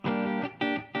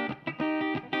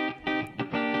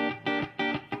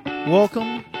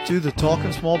Welcome to the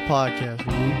Talking Small podcast,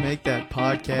 where we make that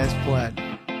podcast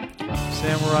platinum.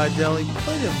 Samurai Deli,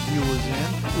 play them viewers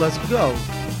in. Let's go.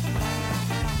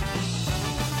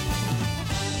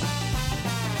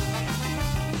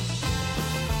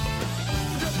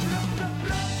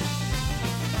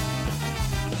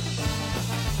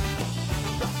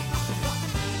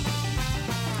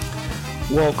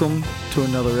 Welcome to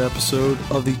another episode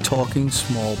of the Talking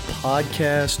Small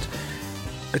podcast.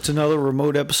 It's another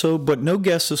remote episode, but no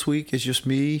guests this week. It's just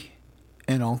me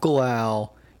and Uncle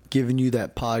Al giving you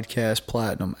that podcast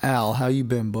platinum. Al, how you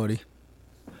been, buddy?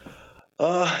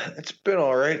 It's been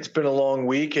all right. It's been a long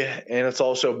week, and it's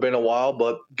also been a while,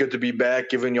 but good to be back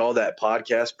giving you all that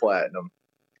podcast platinum.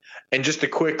 And just a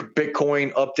quick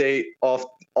Bitcoin update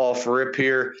off rip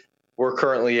here. We're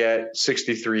currently at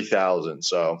 63,000,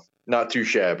 so not too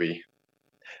shabby.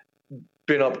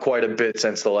 Been up quite a bit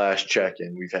since the last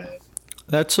check-in we've had.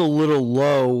 That's a little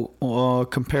low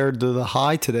compared to the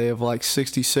high today of like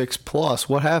 66 plus.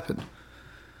 What happened?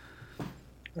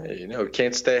 It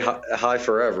can't stay high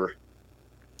forever.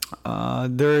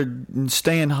 They're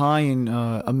staying high in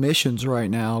emissions right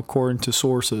now, according to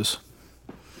sources.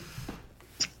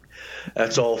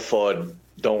 That's all FUD.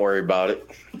 Don't worry about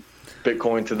it.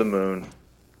 Bitcoin to the moon.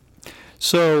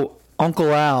 So,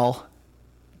 Uncle Al,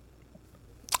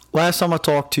 last time I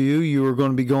talked to you, you were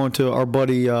going to be going to our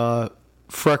buddy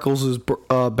Freckles'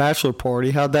 bachelor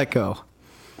party. How'd that go?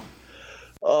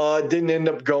 Didn't end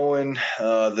up going.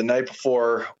 The night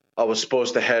before I was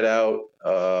supposed to head out,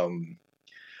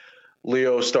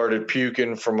 Leo started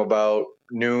puking from about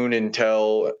noon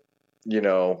until,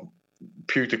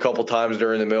 puked a couple times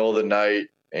during the middle of the night,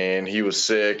 and he was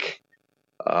sick.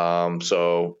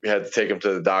 So we had to take him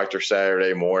to the doctor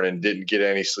Saturday morning. Didn't get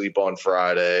any sleep on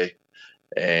Friday,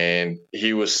 and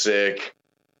he was sick.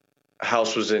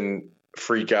 House was in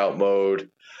freak out mode,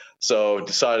 so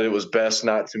decided it was best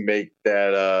not to make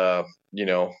that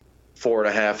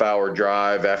 4.5 hour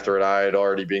drive after I had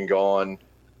already been gone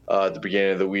at the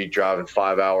beginning of the week, driving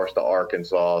 5 hours to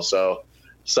Arkansas. So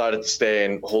decided to stay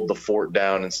and hold the fort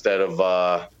down instead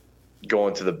of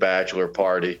going to the bachelor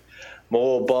party. I'm a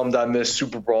little bummed I missed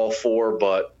Super Bowl IV,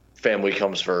 but family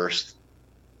comes first.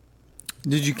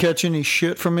 Did you catch any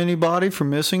shit from anybody for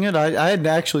missing it? I had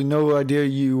actually no idea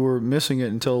you were missing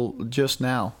it until just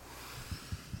now.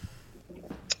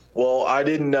 Well, I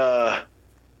didn't. I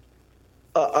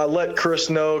let Chris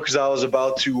know because I was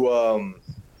about to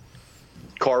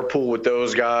carpool with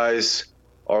those guys,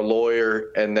 our lawyer,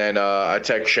 and then I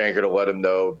text Shanker to let him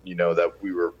know, that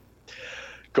we were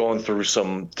going through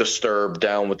some disturb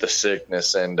down with the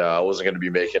sickness, and I wasn't going to be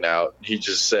making out. He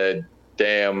just said,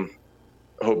 "Damn.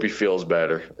 Hope he feels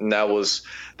better." And that was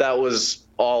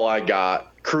all I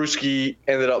got. Krusky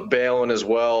ended up bailing as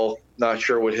well. Not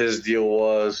sure what his deal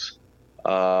was.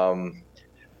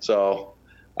 So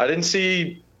I didn't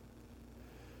see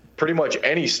pretty much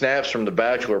any snaps from the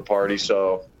bachelor party.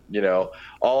 So,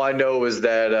 all I know is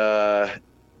that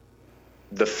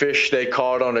the fish they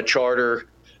caught on a charter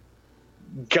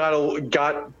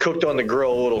got cooked on the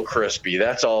grill a little crispy.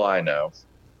 That's all I know.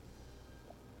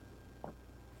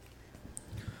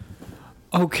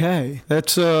 Okay,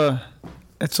 that's a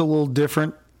little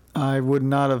different. I would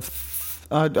not have.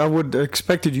 I would have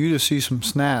expected you to see some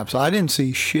snaps. I didn't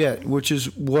see shit, which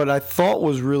is what I thought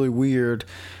was really weird.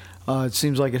 It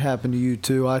seems like it happened to you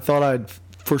too. I thought I'd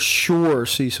for sure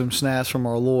see some snaps from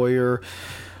our lawyer,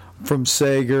 from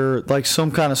Sager, like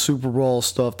some kind of Super Bowl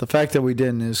stuff. The fact that we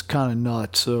didn't is kind of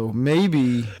nuts. So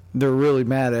maybe they're really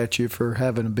mad at you for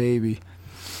having a baby.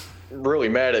 Really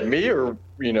mad at me, or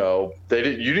you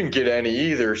didn't get any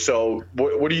either. So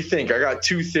what do you think? I got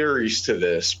two theories to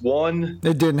this. One,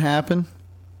 it didn't happen.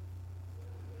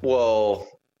 Well,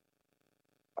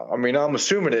 I mean, I'm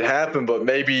assuming it happened, but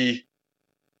maybe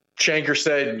Shanker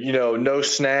said, no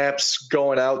snaps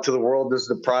going out to the world. This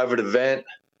is a private event.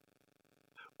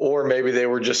 Or maybe they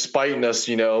were just spiting us.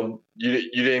 You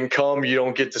didn't come. You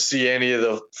don't get to see any of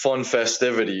the fun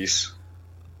festivities.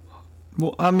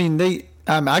 Well, I mean,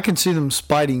 I can see them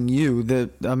spiting you.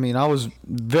 I was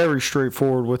very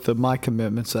straightforward with my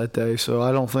commitments that day, so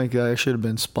I don't think I should have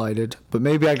been spited. But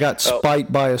maybe I got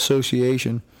spite by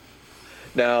association.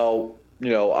 Now,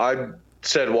 I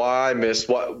said why I missed.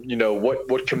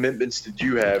 What commitments did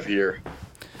you have here?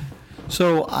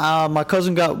 So my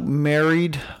cousin got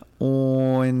married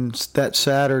on that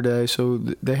Saturday, so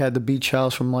they had the beach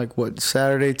house from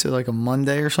Saturday to a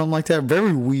Monday or something like that.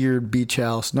 Very weird beach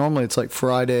house. Normally it's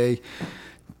Friday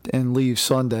and leave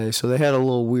Sunday, so they had a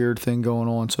little weird thing going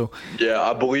on. So yeah,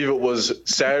 I believe it was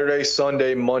Saturday,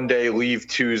 Sunday, Monday, leave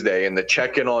Tuesday, and the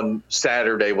check-in on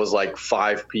Saturday was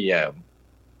 5 p.m.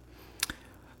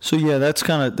 So yeah, that's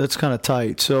kind of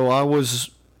tight. So I was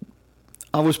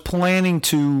planning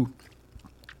to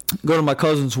go to my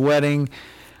cousin's wedding.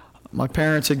 My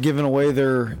parents had given away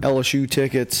their LSU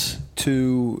tickets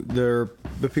to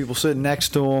the people sitting next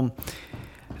to them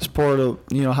as part of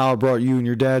how I brought you and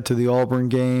your dad to the Auburn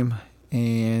game.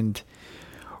 And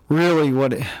really,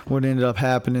 what ended up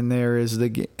happening there is the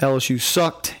LSU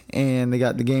sucked, and they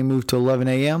got the game moved to 11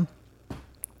 a.m.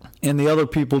 And the other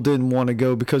people didn't want to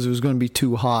go because it was going to be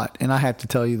too hot. And I have to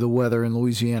tell you, the weather in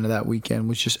Louisiana that weekend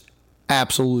was just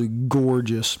absolutely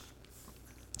gorgeous.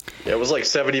 Yeah, it was like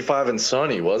 75 and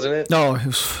sunny, wasn't it? No,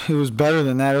 it was better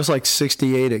than that. It was like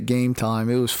 68 at game time.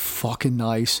 It was fucking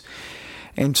nice.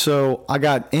 And so I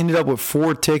ended up with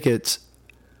 4 tickets.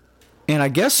 And I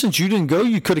guess since you didn't go,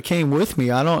 you could have came with me.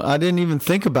 I didn't even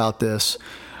think about this.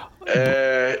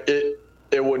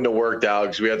 It wouldn't have worked out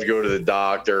because we had to go to the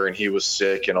doctor and he was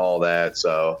sick and all that.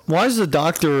 So why is the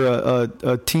doctor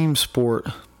a team sport?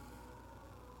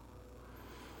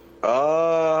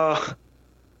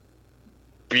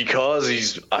 Because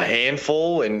he's a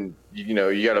handful, and you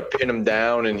got to pin him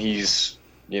down, and he's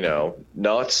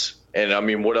nuts. And I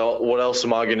mean, what else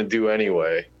am I gonna do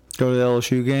anyway? Go to the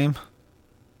LSU game?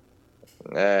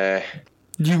 That's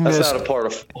not a part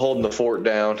of holding the fort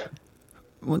down.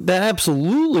 Well, that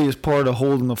absolutely is part of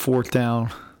holding the fort down.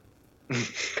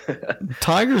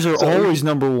 Tigers are always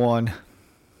number one.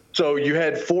 So you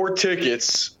had 4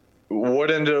 tickets.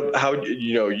 What ended up? How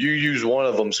you used one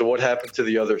of them? So what happened to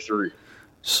the other 3?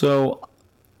 So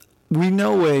we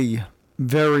know a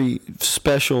very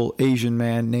special Asian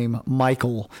man named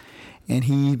Michael, and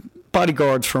he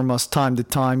bodyguards from us time to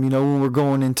time. When we're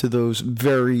going into those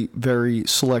very, very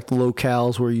select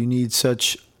locales where you need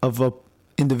such of a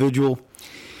individual.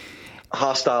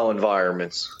 Hostile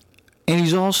environments. And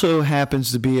he also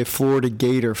happens to be a Florida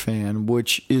Gator fan,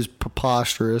 which is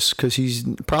preposterous because he's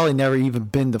probably never even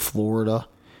been to Florida.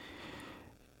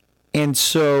 And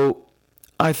so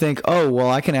I think,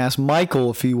 I can ask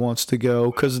Michael if he wants to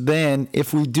go, because then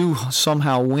if we do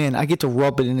somehow win, I get to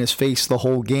rub it in his face the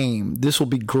whole game. This will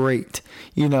be great.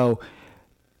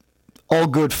 All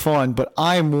good fun, but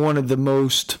I'm one of the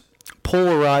most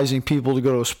polarizing people to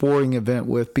go to a sporting event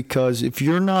with, because if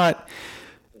you're not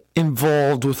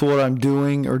involved with what I'm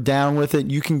doing or down with it,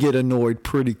 you can get annoyed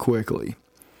pretty quickly.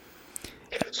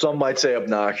 Some might say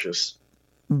obnoxious.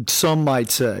 Some might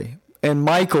say. And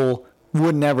Michael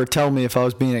would never tell me if I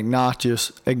was being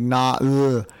obnoxious,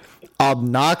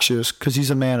 because he's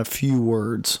a man of few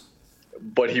words.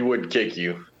 But he would kick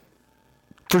you.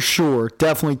 For sure.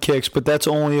 Definitely kicks, but that's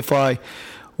only if I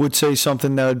would say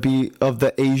something that would be of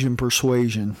the Asian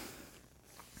persuasion.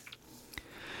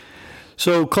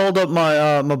 So called up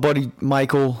my buddy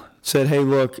Michael, said, "Hey,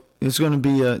 look, it's going to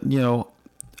be a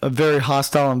very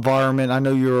hostile environment. I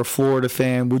know you're a Florida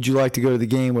fan. Would you like to go to the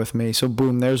game with me?" So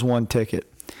boom, there's 1 ticket.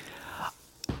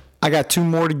 I got 2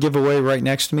 more to give away right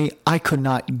next to me. I could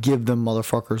not give them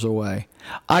motherfuckers away.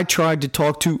 I tried to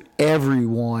talk to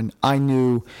everyone I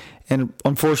knew, and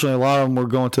unfortunately a lot of them were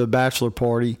going to the bachelor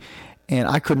party, and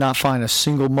I could not find a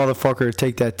single motherfucker to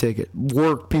take that ticket.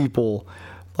 Work people,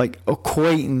 like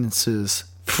acquaintances,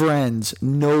 friends,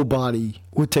 nobody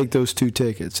would take those 2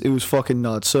 tickets. It was fucking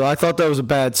nuts. So I thought that was a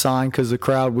bad sign because the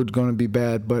crowd was going to be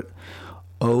bad, but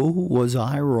was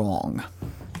I wrong?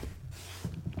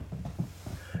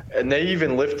 And they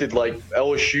even lifted, like,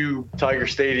 LSU Tiger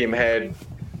Stadium had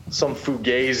some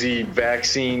Fugazi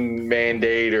vaccine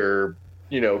mandate or,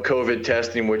 COVID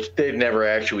testing, which they'd never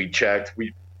actually checked.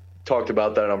 We talked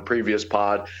about that on previous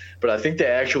pod, but I think they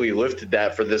actually lifted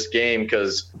that for this game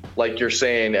because, like you're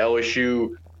saying,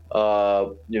 LSU,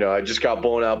 I just got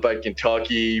blown out by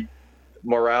Kentucky.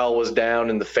 Morale was down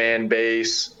in the fan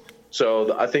base.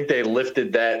 So I think they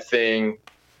lifted that thing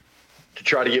to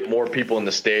try to get more people in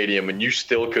the stadium, and you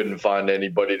still couldn't find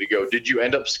anybody to go. Did you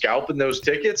end up scalping those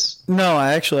tickets? No,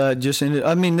 I just ended.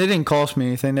 I mean, they didn't cost me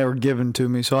anything; they were given to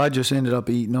me, so I just ended up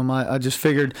eating them. I just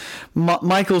figured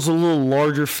Michael's a little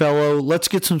larger fellow. Let's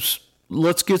get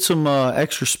some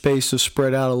extra space to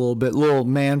spread out a little bit, little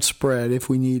man spread if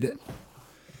we need it.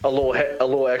 A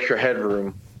little extra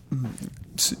headroom,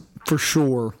 for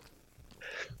sure.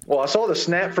 Well, I saw the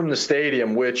snap from the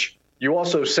stadium, which you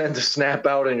also sent a snap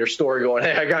out in your story going,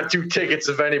 "Hey, I got 2 tickets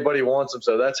if anybody wants them."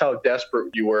 So that's how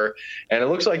desperate you were. And it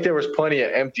looks like there was plenty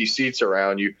of empty seats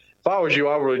around you. If I was you,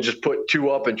 I would have just put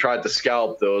 2 up and tried to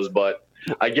scalp those. But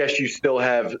I guess you still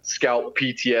have scalp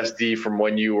PTSD from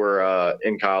when you were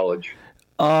in college.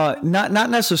 Not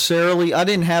necessarily. I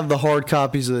didn't have the hard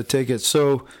copies of the tickets,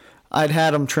 so I'd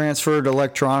had them transferred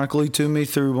electronically to me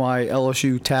through my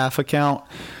LSU TAF account.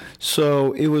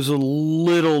 So it was a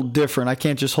little different. I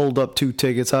can't just hold up 2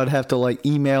 tickets. I'd have to like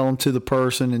email them to the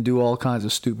person and do all kinds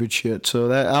of stupid shit. So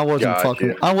that I wasn't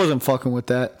fucking with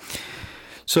that.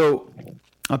 So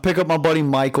I pick up my buddy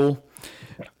Michael,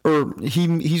 or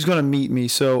he's going to meet me.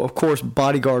 So of course,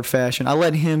 bodyguard fashion, I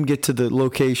let him get to the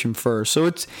location first. So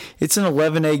it's an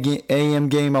 11 a.m.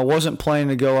 game. I wasn't planning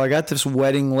to go. I got this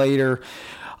wedding later.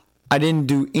 I didn't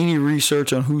do any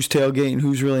research on who's tailgating,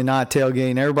 who's really not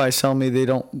tailgating. Everybody's telling me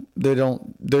they're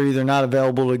either not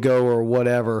available to go or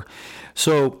whatever.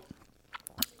 So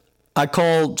I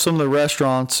called some of the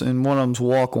restaurants, and one of them's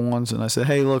Walk-Ons, and I said,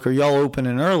 hey, look, are y'all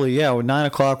opening early? Yeah, at 9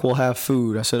 o'clock we'll have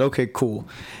food. I said, okay, cool.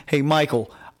 Hey,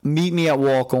 Michael, meet me at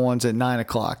Walk-Ons at 9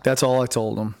 o'clock. That's all I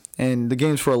told him. And the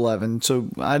game's for 11, so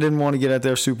I didn't want to get out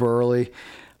there super early.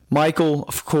 Michael,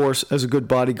 of course, as a good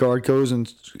bodyguard, goes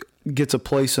and gets a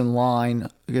place in line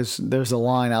because there's a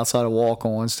line outside of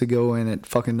Walk-Ons to go in at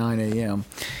fucking 9 a.m.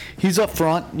 He's up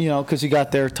front, because he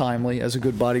got there timely, as a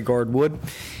good bodyguard would.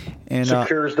 And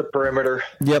secures the perimeter.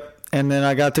 Yep. And then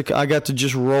I got to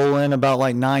just roll in about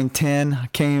like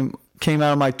 9:10. Came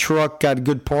out of my truck, got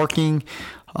good parking.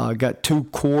 Got 2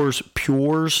 Coors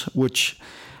Pures, which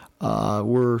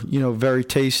were very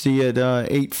tasty at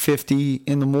 8:50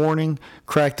 in the morning.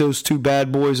 Cracked those 2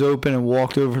 bad boys open and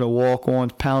walked over to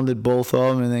Walk-Ons, pounded both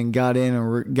of them, and then got in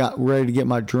and got ready to get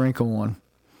my drink on.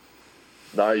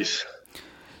 Nice.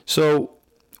 So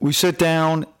we sit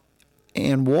down,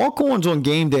 and Walk-Ons on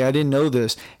game day, I didn't know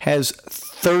this, has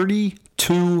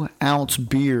 32-ounce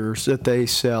beers that they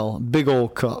sell, big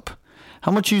old cup.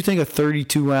 How much do you think a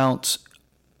 32-ounce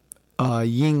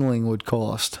Yuengling would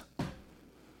cost?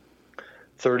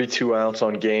 32-ounce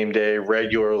on game day,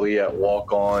 regularly at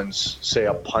Walk-Ons. Say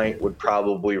a pint would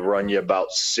probably run you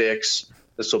about $6.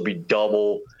 This will be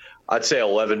double. I'd say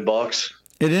 $11.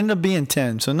 It ended up being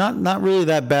 10, so not really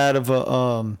that bad of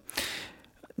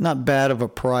a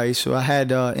price. So I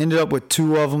had ended up with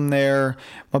 2 of them there.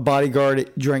 My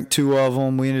bodyguard drank 2 of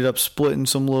them. We ended up splitting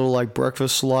some little like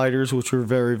breakfast sliders, which were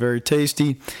very, very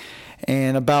tasty.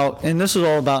 And this is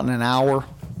all about in an hour.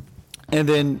 And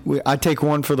then I take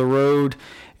one for the road,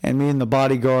 and me and the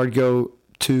bodyguard go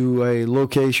to a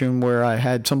location where I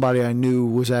had somebody I knew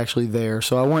was actually there.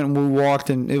 So I went and we walked,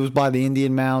 and it was by the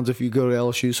Indian Mounds if you go to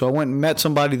LSU. So I went and met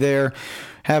somebody there,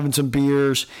 having some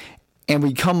beers, and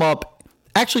we come up.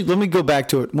 Actually, let me go back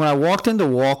to it. When I walked into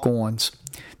Walk-Ons,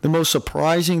 the most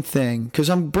surprising thing, because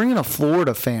I'm bringing a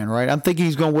Florida fan, right? I'm thinking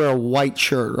he's going to wear a white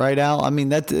shirt, right, Al? I mean,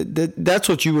 that's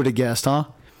what you would have guessed, huh?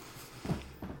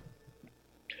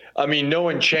 I mean,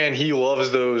 knowing Chan, he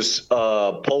loves those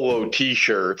polo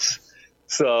T-shirts.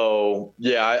 So,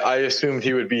 yeah, I assumed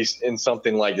he would be in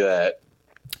something like that.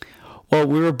 Well,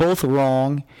 we were both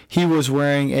wrong. He was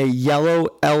wearing a yellow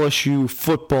LSU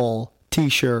football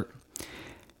T-shirt.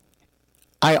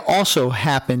 I also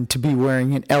happened to be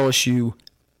wearing an LSU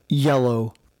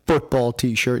yellow football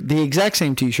T-shirt, the exact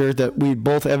same T-shirt that we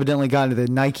both evidently got at the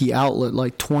Nike outlet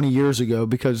like 20 years ago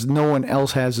because no one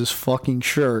else has this fucking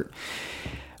shirt.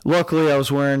 Luckily, I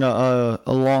was wearing a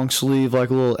long sleeve,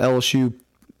 like a little LSU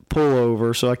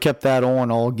pullover, so I kept that on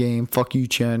all game. Fuck you,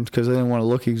 Chen, because I didn't want to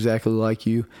look exactly like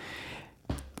you.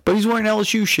 But he's wearing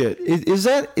LSU shit.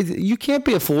 You can't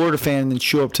be a Florida fan and then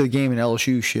show up to the game in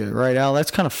LSU shit, right, Al? That's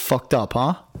kind of fucked up,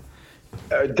 huh?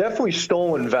 Definitely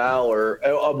stolen valor.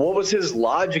 What was his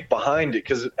logic behind it?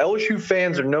 Because LSU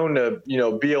fans are known to,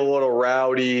 be a little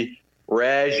rowdy,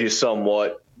 razz you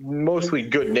somewhat, mostly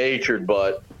good-natured,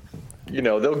 but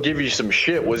they'll give you some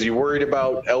shit. Was he worried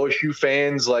about LSU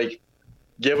fans like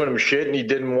giving him shit and he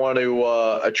didn't want to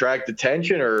attract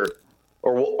attention, or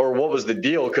what was the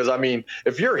deal? Because I mean,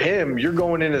 if you're him, you're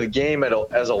going into the game as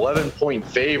 11-point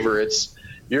favorites.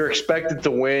 You're expected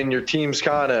to win. Your team's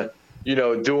kind of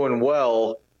doing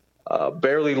well.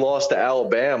 Barely lost to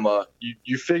Alabama.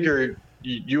 You figure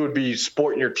you would be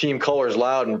sporting your team colors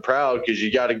loud and proud because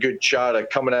you got a good shot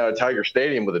at coming out of Tiger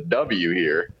Stadium with a W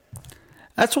here.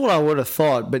 That's what I would have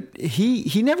thought, but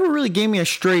he never really gave me a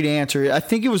straight answer. I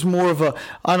think it was more of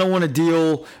I don't want to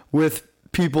deal with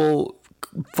people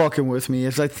fucking with me.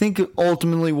 Is I think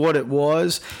ultimately what it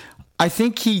was. I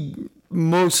think he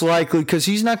most likely, because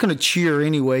he's not going to cheer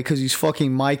anyway because he's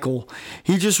fucking Michael.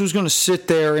 He just was going to sit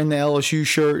there in the LSU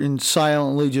shirt and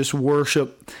silently just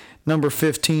worship number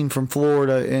 15 from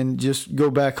Florida and just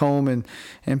go back home and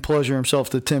pleasure himself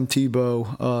to Tim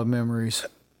Tebow memories.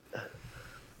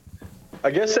 I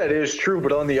guess that is true,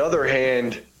 but on the other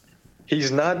hand,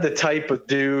 he's not the type of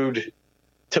dude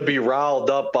to be riled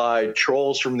up by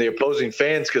trolls from the opposing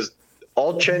fans because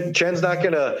Chen's not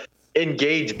going to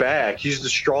engage back. He's the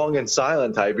strong and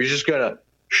silent type. He's just going to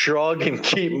shrug and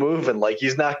keep moving. Like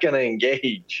he's not going to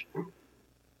engage.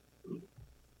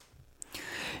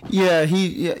 Yeah,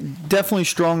 definitely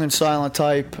strong and silent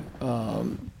type.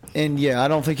 And yeah, I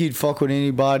don't think he'd fuck with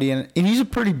anybody. And he's a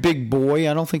pretty big boy.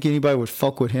 I don't think anybody would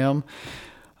fuck with him.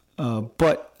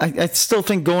 But I still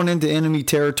think going into enemy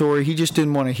territory, he just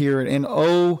didn't want to hear it. And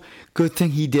good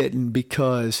thing he didn't,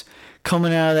 because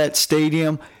coming out of that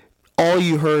stadium, all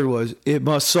you heard was, "It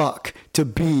must suck to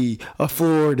be a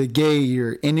Florida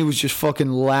Gator," and it was just fucking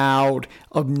loud,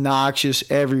 obnoxious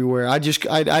everywhere. I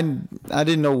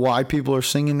didn't know why people are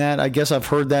singing that. I guess I've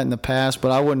heard that in the past,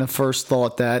 but I wouldn't have first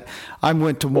thought that. I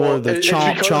went to more of the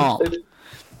chomp chomp.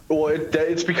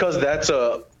 It's because that's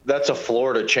a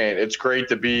Florida chant. It's great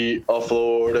to be a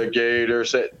Florida Gator.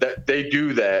 That they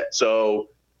do that, so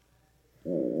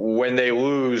when they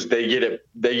lose, they get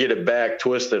it back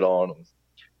twisted on them.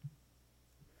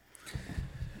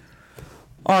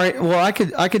 All right, well, I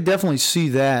could definitely see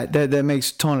that. That makes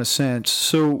a ton of sense.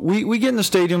 So we get in the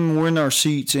stadium, we're in our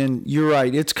seats, and you're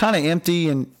right, it's kind of empty,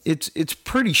 and it's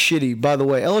pretty shitty. By the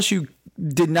way, LSU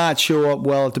did not show up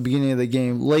well at the beginning of the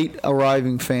game. Late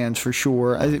arriving fans for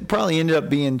sure. It probably ended up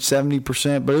being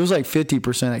 70%, but it was like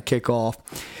 50% at kickoff.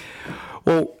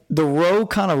 Well, the row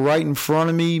kind of right in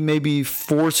front of me, maybe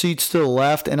 4 seats to the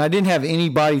left, and I didn't have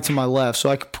anybody to my left,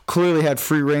 so I clearly had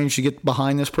free range to get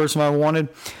behind this person I wanted,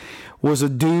 was a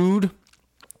dude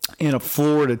in a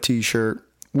Florida t-shirt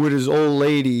with his old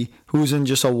lady who's in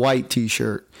just a white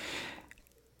t-shirt.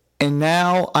 And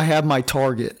now I have my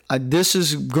target. This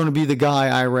is going to be the guy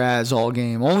I razz all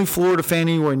game. Only Florida fan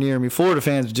anywhere near me. Florida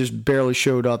fans just barely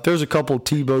showed up. There's a couple of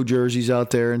Tebow jerseys out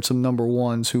there and some number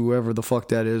ones, whoever the fuck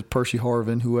that is, Percy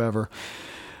Harvin, whoever.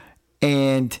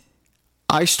 And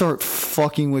I start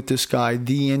fucking with this guy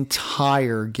the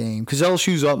entire game because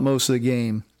LSU's up most of the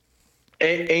game.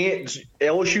 And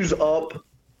LSU's up.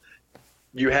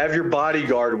 You have your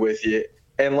bodyguard with you.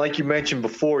 And like you mentioned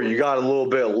before, you got a little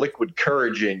bit of liquid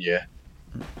courage in you.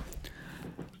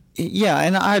 Yeah,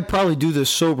 and I'd probably do this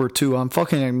sober too. I'm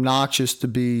fucking obnoxious to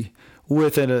be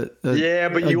with at a yeah,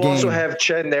 but you also have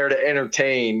Chen there to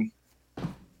entertain.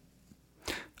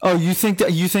 Oh, you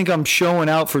think I'm showing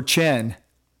out for Chen?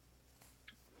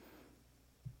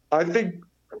 I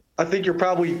think you're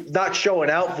probably not showing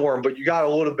out for him, but you got a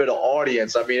little bit of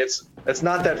audience. I mean, it's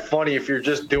not that funny if you're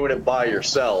just doing it by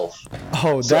yourself.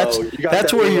 Oh, that's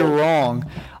where you're wrong.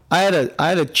 I had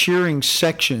a cheering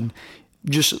section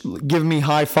just giving me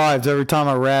high fives every time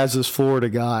I razz this Florida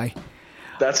guy.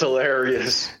 That's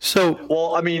hilarious. So,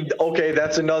 well, I mean, okay,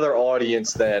 that's another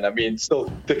audience then. I mean,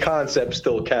 still the concept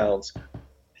still counts.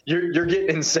 You're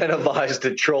getting incentivized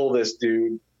to troll this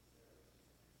dude.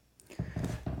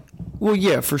 Well,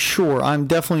 yeah, for sure. I'm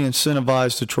definitely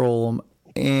incentivized to troll him.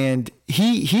 And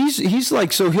he's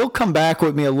like, so he'll come back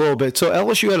with me a little bit. So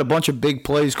LSU had a bunch of big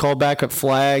plays, called back at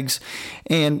flags.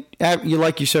 And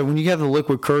like you said, when you have the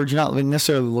liquid courage, you're not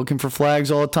necessarily looking for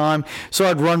flags all the time. So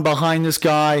I'd run behind this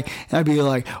guy and I'd be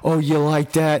like, "Oh, you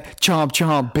like that? Chomp,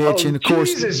 chomp, bitch." Oh, and of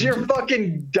course, Jesus, you're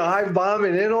fucking dive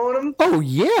bombing in on him? Oh,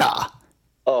 yeah.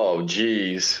 Oh,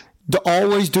 jeez.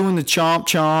 Always doing the chomp,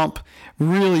 chomp.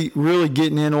 Really, really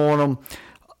getting in on them,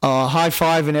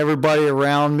 high-fiving everybody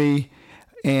around me.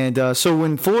 And so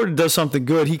when Florida does something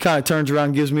good, he kind of turns around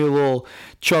and gives me a little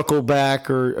chuckle back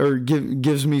or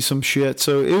gives me some shit.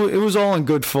 So it was all in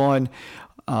good fun.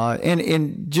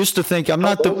 And just to think, I'm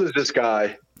not How old is this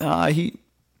guy? He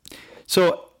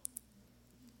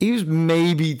was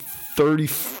maybe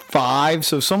 35,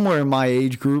 so somewhere in my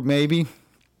age group maybe.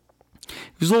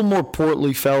 He's a little more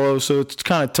portly fellow, so it's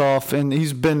kind of tough. And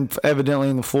he's been evidently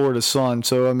in the Florida sun,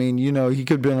 so I mean, you know, he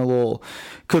could look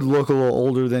a little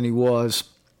older than he was.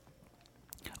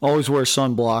 Always wear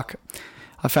sunblock.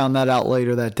 I found that out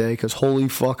later that day because holy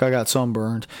fuck, I got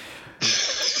sunburned.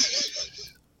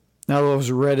 Now I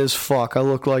was red as fuck. I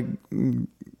look like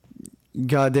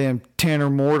goddamn Tanner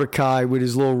Mordecai with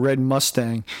his little red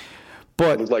Mustang.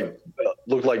 But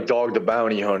looked like Dog the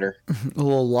Bounty Hunter. A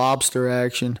little lobster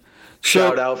action.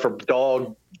 Shout out for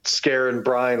Dog scaring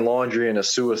Brian Laundrie in a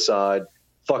suicide.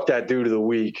 Fuck that dude of the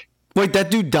week. Wait,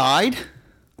 that dude died?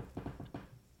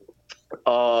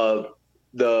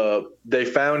 They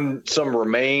found some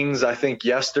remains, I think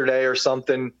yesterday or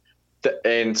something,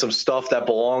 and some stuff that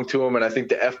belonged to him, and I think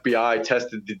the FBI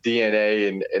tested the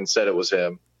DNA and said it was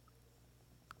him.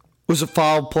 Was a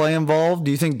foul play involved?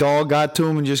 Do you think Dog got to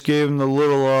him and just gave him the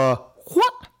little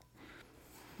what?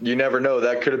 You never know.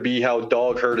 That could be how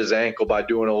Dog hurt his ankle by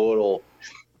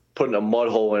putting a mud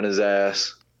hole in his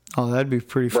ass. Oh, that'd be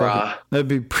pretty funny. That'd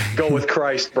be pretty... Go with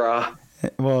Christ, brah.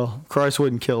 Well, Christ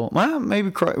wouldn't kill him. Well, maybe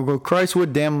Christ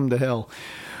would damn him to hell.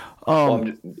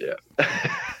 Yeah.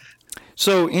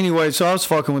 So anyway, I was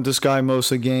fucking with this guy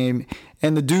most of the game,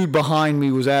 and the dude behind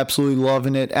me was absolutely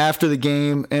loving it. After the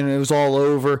game, and it was all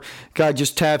over, guy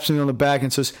just taps me on the back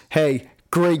and says, "Hey,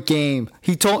 great game."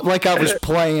 He told like I was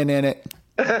playing in it.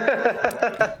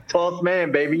 12th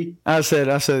man, baby. I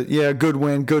said, yeah, good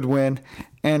win.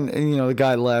 And the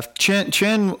guy left.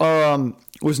 Chin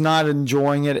was not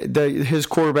enjoying it. His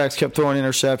quarterbacks kept throwing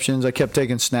interceptions. I kept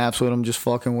taking snaps with him, just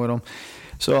fucking with him.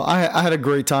 So I had a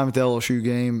great time at the LSU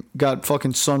game. Got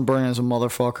fucking sunburned as a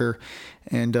motherfucker.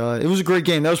 And it was a great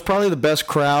game. That was probably the best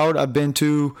crowd I've been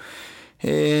to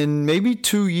in maybe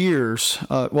 2 years.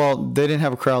 Well, they didn't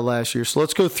have a crowd last year, so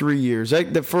let's go 3 years.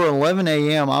 For 11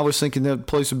 a.m., I was thinking the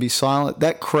place would be silent.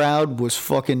 That crowd was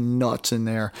fucking nuts in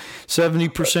there.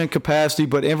 70% capacity,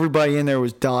 but everybody in there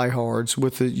was diehards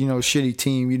with the shitty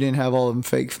team. You didn't have all of them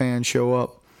fake fans show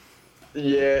up.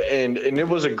 Yeah, and it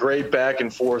was a great back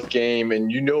and forth game,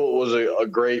 and it was a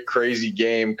great crazy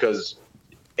game because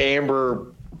Amber.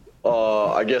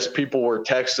 I guess people were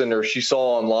texting her. She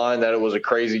saw online that it was a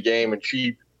crazy game, and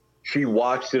she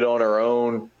watched it on her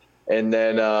own. And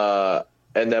then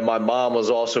my mom was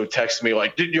also texting me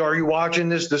like, "Are you watching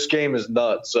this? This game is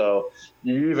nuts." So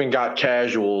you even got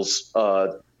casuals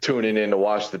tuning in to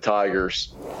watch the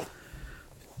Tigers.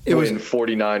 It was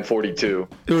 49-42.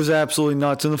 It was absolutely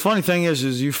nuts. And the funny thing is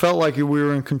you felt like we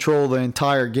were in control the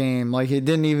entire game. Like it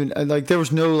didn't even there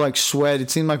was no sweat.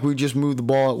 It seemed like we just moved the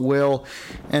ball at will,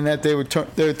 and that they would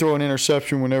throw an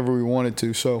interception whenever we wanted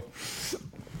to. So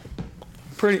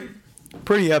pretty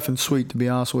effing sweet, to be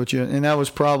honest with you. And that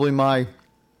was probably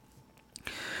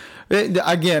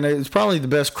it's probably the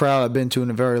best crowd I've been to in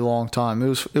a very long time.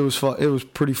 It was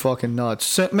pretty fucking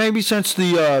nuts. Maybe since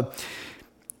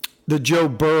the Joe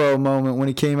Burrow moment when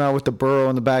he came out with the Burrow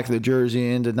on the back of the jersey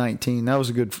into 19. That was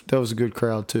a good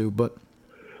crowd too. But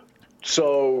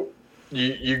so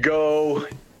you go,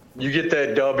 you get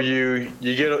that W,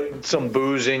 you get some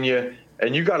booze in you,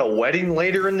 and you got a wedding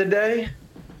later in the day.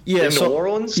 Yeah, in New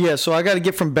Orleans? Yeah, so I got to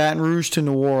get from Baton Rouge to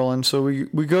New Orleans. So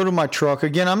we go to my truck.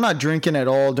 Again, I'm not drinking at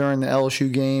all during the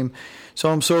LSU game, so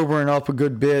I'm sobering up a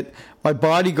good bit. My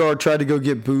bodyguard tried to go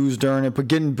get booze during it, but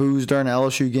getting booze during the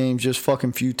LSU game is just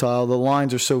fucking futile. The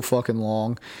lines are so fucking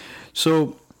long.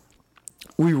 So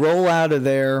we roll out of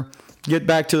there, get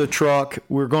back to the truck.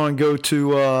 We're going to go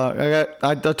to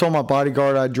I told my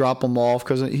bodyguard I'd drop him off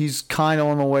because he's kind of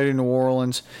on the way to New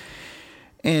Orleans.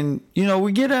 And,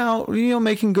 we get out,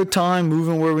 making good time,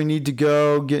 moving where we need to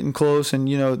go, getting close. And,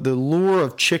 the lure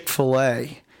of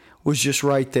Chick-fil-A was just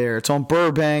right there. It's on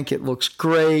Burbank. It looks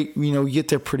great. You get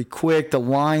there pretty quick. The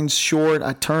line's short.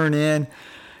 I turn in,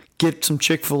 get some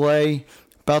Chick-fil-A,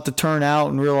 about to turn out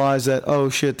and realize that, oh,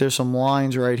 shit, there's some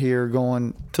lines right here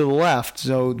going to the left.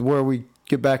 So where we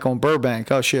get back on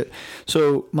Burbank. Oh, shit.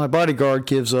 So my bodyguard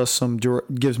gives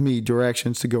me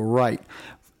directions to go right.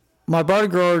 My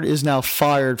bodyguard is now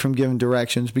fired from giving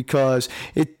directions because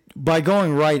by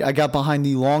going right, I got behind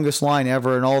the longest line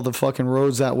ever, and all the fucking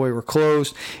roads that way were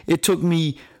closed. It took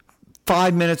me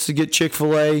 5 minutes to get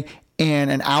Chick-fil-A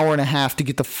and an hour and a half to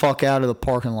get the fuck out of the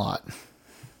parking lot.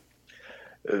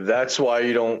 That's why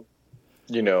you don't,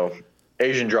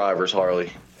 Asian drivers,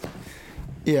 Harley.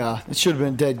 Yeah, it should have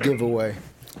been a dead giveaway.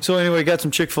 So anyway, got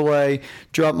some Chick-fil-A,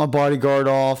 dropped my bodyguard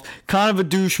off. Kind of a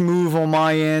douche move on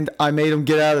my end. I made him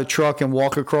get out of the truck and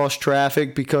walk across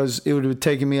traffic because it would have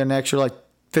taken me an extra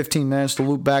 15 minutes to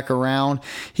loop back around.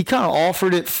 He kind of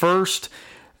offered it first,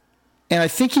 and I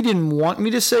think he didn't want me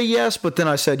to say yes, but then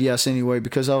I said yes anyway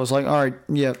because I was like, all right,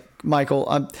 yeah,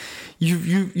 Michael,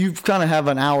 you kind of have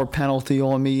an hour penalty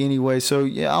on me anyway, so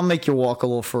yeah, I'll make you walk a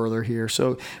little further here.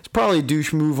 So it's probably a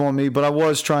douche move on me, but I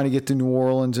was trying to get to New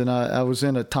Orleans, and I was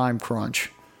in a time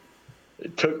crunch.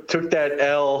 It took that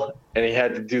L, and he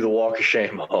had to do the walk of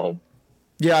shame home.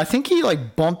 Yeah, I think he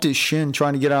bumped his shin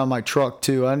trying to get out of my truck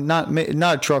too. I'm not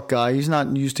a truck guy. He's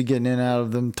not used to getting in and out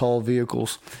of them tall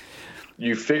vehicles.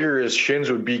 You figure his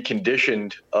shins would be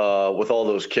conditioned with all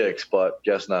those kicks, but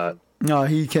guess not. No,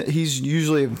 he's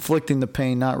usually inflicting the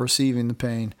pain, not receiving the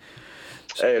pain.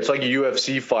 Hey, it's like a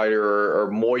UFC fighter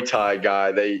or Muay Thai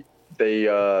guy. They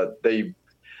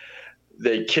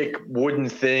kick wooden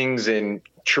things and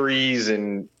trees,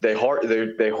 and they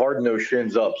harden those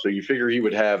shins up. So you figure he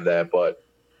would have that, but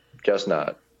guess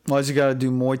not. Why's he got to do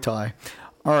Muay Thai?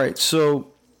 All right,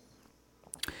 so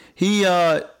he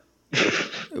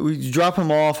we drop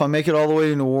him off. I make it all the way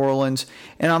to New Orleans,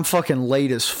 and I'm fucking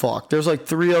late as fuck. There's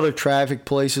 3 other traffic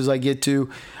places I get to.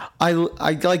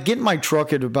 I get in my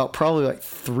truck at about probably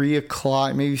 3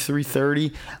 o'clock, maybe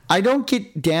 3:30. I don't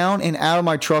get down and out of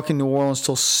my truck in New Orleans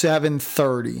till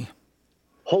 7:30.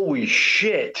 Holy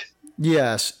shit.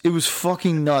 Yes, it was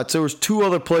fucking nuts. There was 2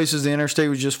 other places the interstate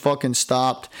was just fucking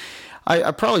stopped.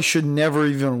 I probably should never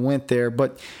even went there,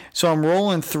 but so I'm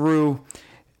rolling through.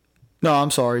 No,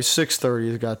 I'm sorry,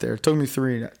 6:30 it got there. It took me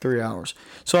three hours.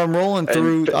 So I'm rolling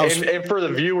through. And for the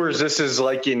viewers, this is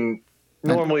like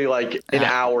normally like an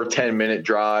hour, 10-minute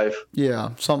drive.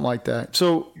 Yeah, something like that.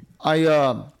 So I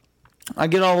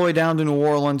get all the way down to New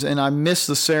Orleans, and I miss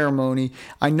the ceremony.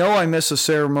 I know I miss the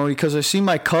ceremony because I see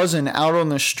my cousin out on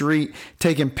the street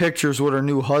taking pictures with her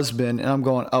new husband, and I'm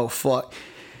going, oh, fuck.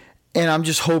 And I'm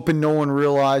just hoping no one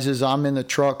realizes I'm in the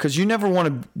truck because you never want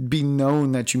to be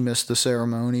known that you missed the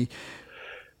ceremony.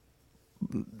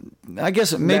 I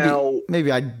guess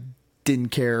maybe I didn't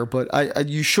care, but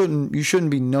you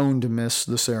shouldn't be known to miss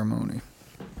the ceremony.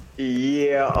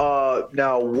 Yeah.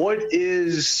 Now, what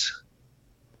is...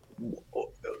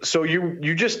 So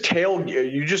you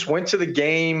just went to the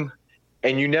game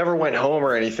and you never went home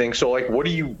or anything. So like, what are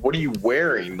you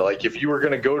wearing? Like, if you were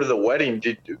going to go to the wedding,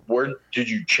 did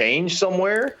you change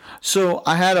somewhere? So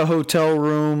I had a hotel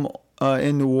room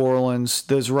in New Orleans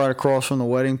that's right across from the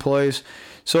wedding place.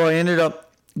 So I ended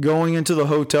up going into the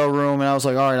hotel room and I was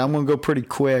like, all right, I'm going to go pretty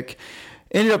quick.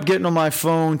 Ended up getting on my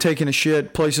phone, taking a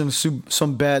shit, placing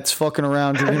some bets, fucking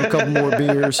around, drinking a couple more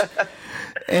beers.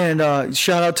 And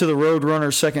shout out to the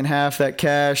Roadrunner second half that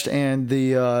cashed and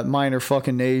the Minor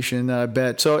fucking Nation that I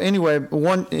bet. So anyway,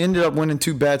 one ended up winning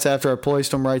 2 bets after I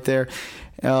placed them right there.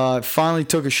 Finally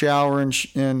took a shower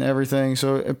and everything.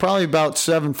 So probably about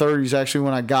 7:30 is actually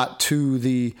when I got to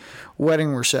the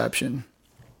wedding reception.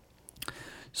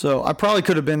 So I probably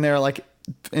could have been there like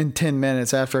in 10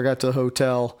 minutes after I got to the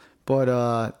hotel.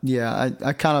 But yeah,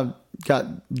 I kind of got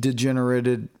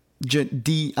degenerated.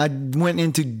 I went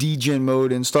into degen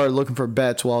mode and started looking for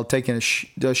bets while taking a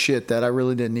shit that I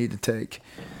really didn't need to take.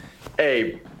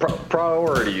 Hey,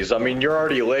 priorities. I mean, you're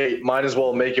already late. Might as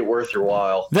well make it worth your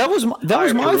while. That was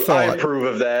my thought. I approve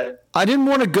of that. I didn't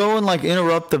want to go and like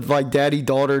interrupt the like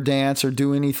daddy-daughter dance or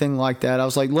do anything like that. I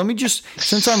was like,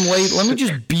 since I'm late, let me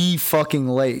just be fucking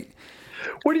late.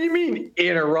 What do you mean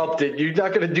interrupt it? You're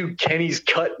not going to do Kenny's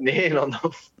cutting in on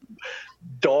the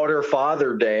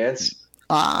daughter-father dance.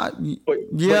 You're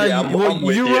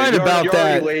right about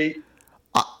that. Late.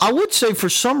 I would say for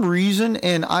some reason,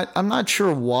 and I'm not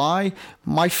sure why,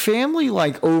 my family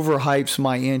like overhypes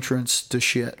my entrance to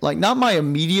shit. Like not my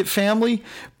immediate family,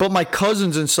 but my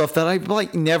cousins and stuff that I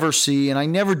like never see, and I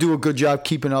never do a good job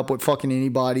keeping up with fucking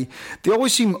anybody. They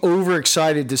always seem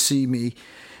overexcited to see me,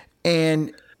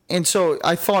 and so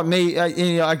I thought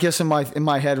I guess in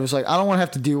my head it was like I don't want to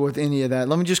have to deal with any of that.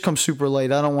 Let me just come super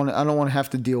late. I don't want to have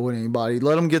to deal with anybody.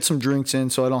 Let them get some drinks in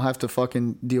so I don't have to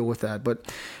fucking deal with that. But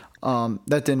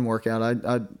that didn't work out.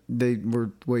 They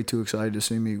were way too excited to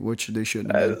see me, which they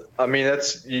shouldn't have. I mean,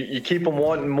 that's you keep them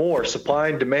wanting more. Supply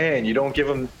and demand. You don't give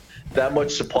them that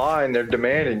much supply and they're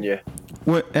demanding you.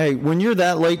 When you're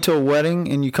that late to a wedding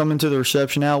and you come into the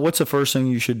reception now, what's the first thing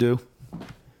you should do?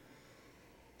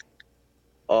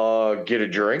 Get a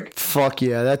drink. Fuck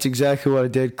yeah, that's exactly what I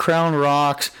did. Crown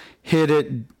Rocks, hit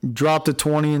it, dropped a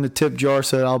 20 in the tip jar,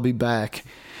 said I'll be back.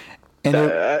 And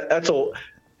that's all.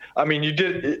 I mean, you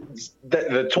did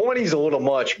the 20's a little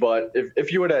much, but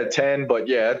if you would have had 10, but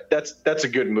yeah, that's a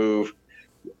good move.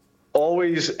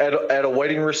 Always at a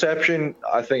wedding reception,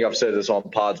 I think I've said this on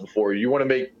pods before. You want to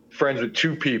make friends with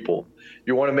 2 people.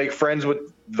 You want to make friends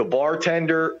with the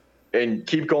bartender and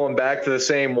keep going back to the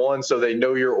same one so they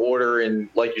know your order. And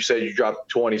like you said, you dropped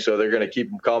 20, so they're going to keep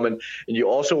them coming. And you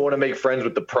also want to make friends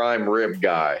with the prime rib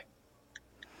guy.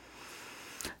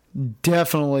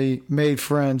 Definitely made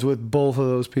friends with both of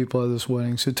those people at this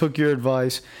wedding. So took your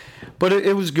advice, but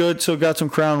it was good. So got some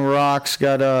Crown Rocks,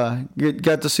 got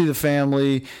to see the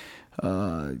family.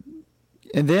 And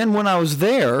then when I was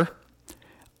there,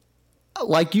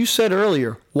 like you said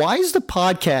earlier, why does the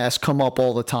podcast come up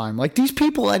all the time? Like these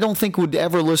people I don't think would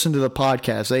ever listen to the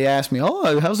podcast. They ask me,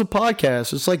 oh, how's the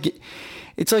podcast?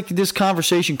 It's like this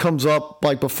conversation comes up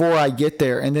like before I get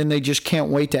there, and then they just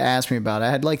can't wait to ask me about it. I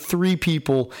had like 3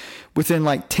 people within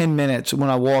like 10 minutes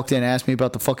when I walked in ask me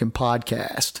about the fucking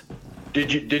podcast.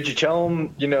 Did you tell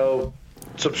them,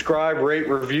 subscribe, rate,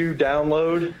 review,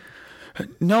 download?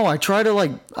 No, I try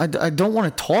to I don't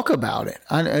want to talk about it.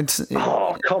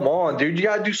 Oh, come on, dude. You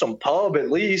got to do some pub at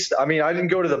least. I mean, I didn't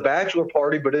go to the bachelor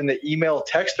party, but in the email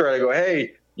text thread, I go,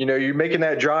 hey, you're making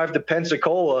that drive to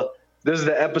Pensacola. This is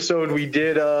the episode we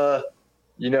did, giving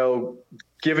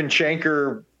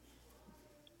Shanker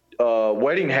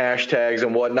wedding hashtags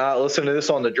and whatnot. Listen to this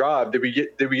on the drive. Did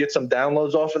we get some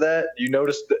downloads off of that? You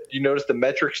noticed the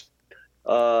metrics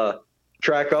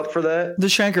track up for that? The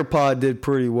Shanker pod did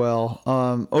pretty well.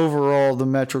 Overall, the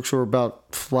metrics were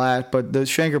about flat, but the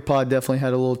Shanker pod definitely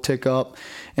had a little tick up,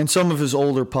 and some of his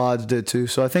older pods did too.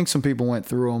 So I think some people went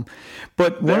through them.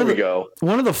 But one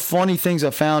of the funny things I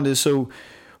found is, so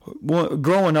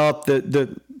growing up,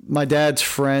 my dad's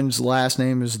friend's last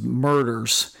name is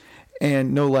Murders,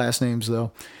 and no last names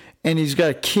though. And he's got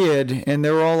a kid, and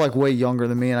they were all like way younger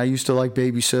than me. And I used to like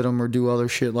babysit them or do other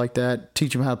shit like that,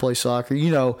 teach them how to play soccer,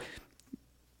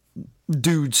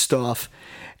 dude stuff.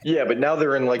 Yeah, but now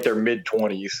they're in like their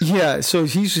mid-20s. Yeah, so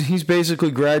he's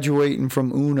basically graduating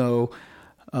from UNO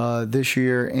this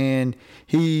year, and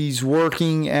he's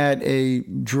working at a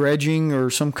dredging or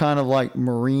some kind of like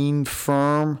marine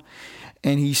firm.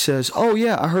 And he says, "Oh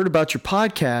yeah, I heard about your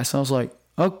podcast." And I was like,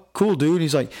 "Oh, cool, dude."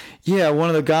 He's like, "Yeah, one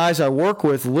of the guys I work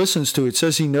with listens to it,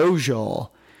 says he knows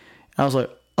y'all." And I was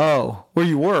like, "Oh, where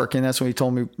you work?" And that's when he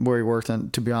told me where he worked.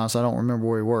 And to be honest, I don't remember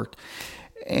where he worked.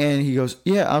 And he goes,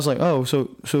 "Yeah." I was like, "Oh,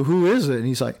 so who is it?" And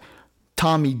he's like,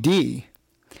 "Tommy D."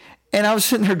 And I was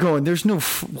sitting there going, "There's no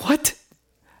what?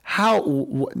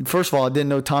 How?" First of all, I didn't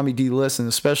know Tommy D listened,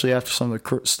 especially after some of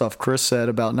the stuff Chris said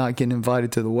about not getting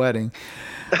invited to the wedding.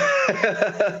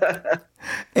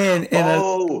 and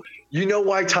you know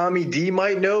why Tommy D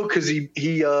might know? Because he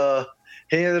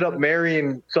ended up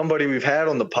marrying somebody we've had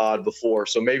on the pod before,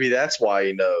 so maybe that's why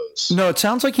he knows. No, it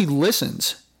sounds like he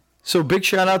listens. So big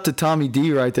shout out to Tommy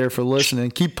D right there for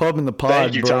listening. Keep pubbing the pod,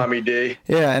 Thank you, bro. Tommy D.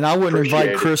 Yeah, and I wouldn't Appreciate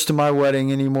invite Chris to my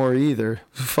wedding anymore either.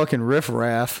 Fucking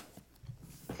riffraff.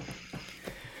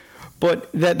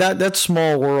 But that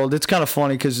small world, it's kind of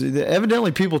funny because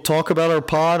evidently people talk about our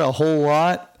pod a whole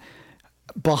lot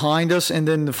behind us, and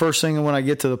then the first thing when I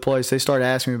get to the place, they start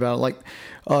asking me about it.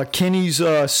 Like Kenny's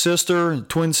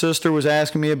twin sister, was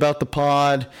asking me about the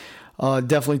pod.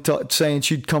 Definitely saying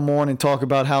she'd come on and talk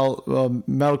about how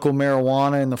medical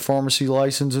marijuana and the pharmacy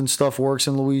license and stuff works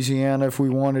in Louisiana if we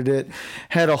wanted it.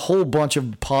 Had a whole bunch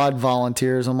of pod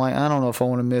volunteers. I'm like, I don't know if I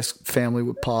want to miss family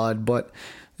with pod, but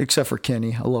except for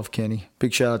Kenny. I love Kenny.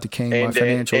 Big shout out to Kane, my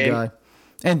financial guy.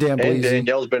 And Dan Bleasy. And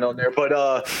Danielle's been on there.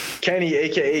 But Kenny,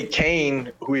 a.k.a.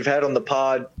 Kane, who we've had on the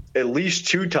pod at least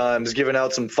 2 times, giving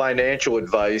out some financial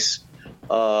advice.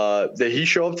 Did he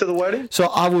show up to the wedding? So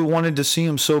I wanted to see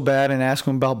him so bad and ask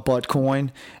him about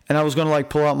Buttcoin, and I was going to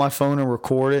pull out my phone and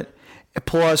record it.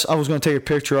 Plus, I was going to take a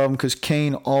picture of him because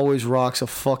Kane always rocks a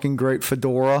fucking great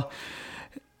fedora,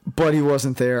 but he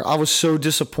wasn't there. I was so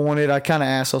disappointed. I kind of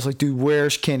asked, I was like, dude,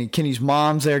 where's Kenny? Kenny's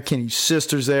mom's there. Kenny's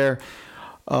sister's there.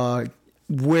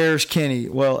 Where's Kenny?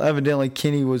 Well, evidently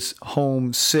Kenny was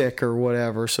home sick or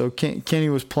whatever, so Kenny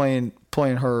was playing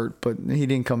hurt, but he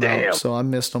didn't come out, so I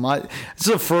missed him. This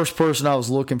is the first person I was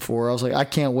looking for. I was like, I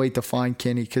can't wait to find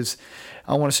Kenny because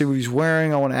I want to see what he's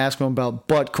wearing. I want to ask him about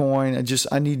Buttcoin.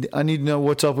 I need to know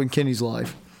what's up in Kenny's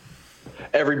life.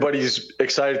 Everybody's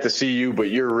excited to see you, but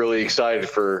you're really excited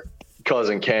for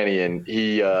cousin Kenny, and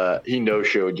he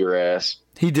no-showed your ass.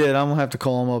 He did. I'm gonna have to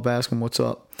call him up, ask him what's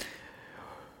up.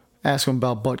 Ask him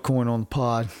about Buttcoin on the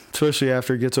pod, especially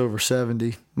after he gets over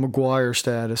 70. McGuire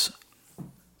status.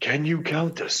 Can you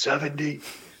count to 70?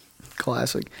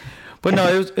 Classic. But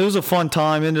no, it was a fun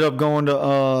time. Ended up going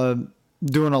to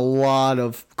doing a lot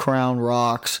of Crown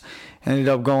Rocks. Ended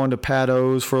up going to Pat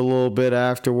O's for a little bit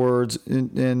afterwards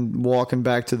and walking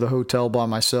back to the hotel by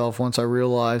myself once I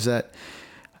realized that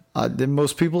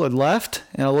most people had left.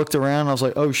 And I looked around and I was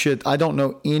like, oh shit, I don't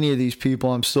know any of these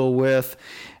people I'm still with.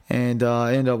 And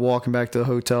I ended up walking back to the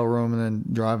hotel room and then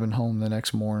driving home the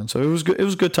next morning. So it was good. It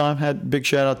was a good time. Had big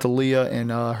shout out to Leah and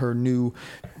her new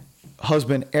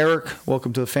husband Eric.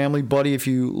 Welcome to the family, buddy. If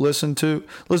you listen to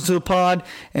the pod,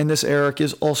 and this Eric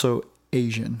is also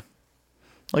Asian,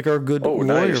 like our good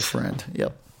lawyer friend.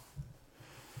 Yep.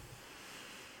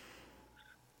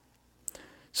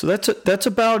 So that's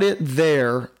about it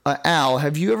there. Al,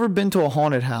 have you ever been to a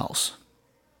haunted house?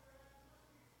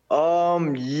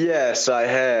 Yes, I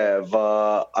have.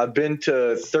 I've been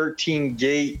to 13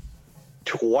 Gate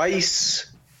twice.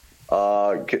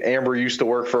 Amber used to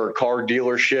work for a car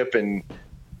dealership, and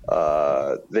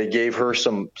they gave her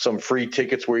some free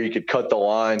tickets where you could cut the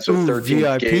line. So 13th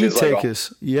VIP Gate is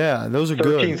tickets. Yeah, those are 13th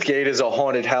good. 13th Gate is a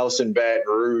haunted house in Baton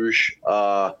Rouge.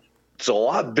 It's a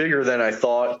lot bigger than I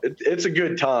thought. It's a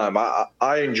good time.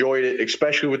 I enjoyed it,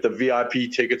 especially with the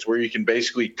VIP tickets where you can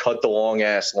basically cut the long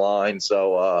ass line.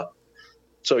 So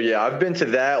yeah, I've been to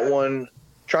that one.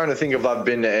 Trying to think if I've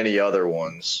been to any other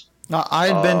ones. I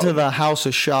had been to the House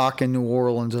of Shock in New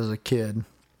Orleans as a kid.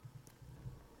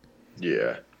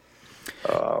 Yeah.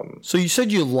 So you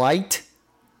said you liked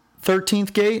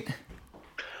 13th Gate?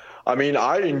 I mean,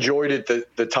 I enjoyed it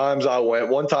the times I went.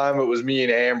 One time it was me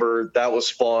and Amber. That was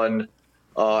fun.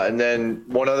 And then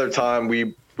one other time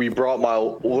we brought my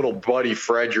little buddy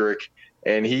Frederick,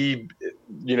 and he,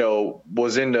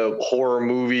 was into horror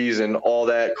movies and all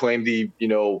that, claimed he,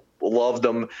 loved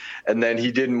them. And then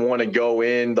he didn't want to go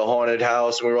in the haunted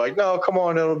house. And we were like, no, come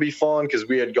on, it'll be fun. Cause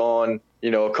we had gone,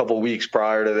 a couple of weeks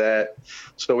prior to that.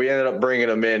 So we ended up bringing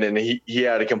him in, and he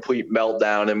had a complete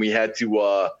meltdown, and we had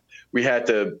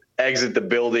to exit the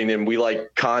building, and we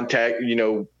contact,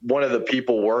 one of the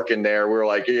people working there. We were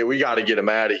like, yeah, we got to get him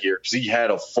out of here, because he had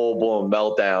a full blown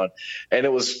meltdown. And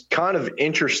it was kind of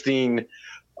interesting,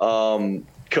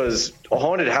 because a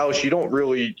haunted house,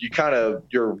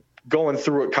 you're going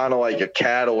through it kind of like a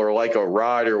cattle or like a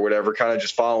ride or whatever, kind of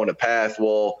just following a path.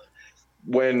 Well,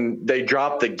 when they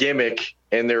drop the gimmick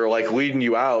and they're leading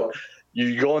you out,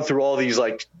 you're going through all these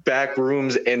back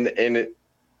rooms, and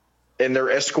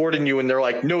they're escorting you, and they're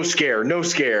like, no scare, no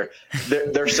scare.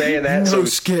 They're saying that. No so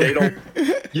scare. They don't.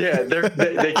 Yeah.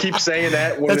 They keep saying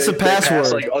that when that's the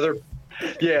password.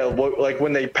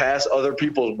 When they pass other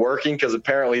people's working, because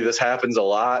apparently this happens a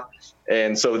lot.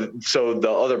 And so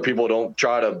the other people don't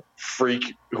try to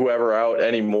freak whoever out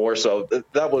anymore. So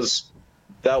that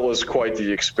was quite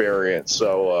the experience.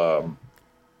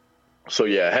 So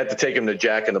yeah, I had to take him to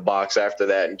Jack in the Box after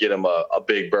that and get him a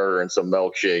big burger and some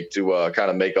milkshake to kind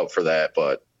of make up for that.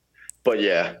 But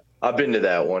yeah, I've been to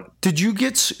that one. Did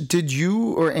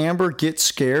you or Amber get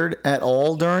scared at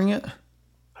all during it?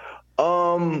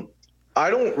 I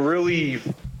don't really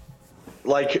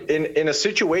in a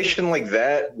situation like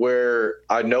that where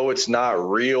I know it's not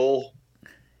real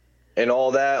and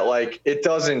all that, it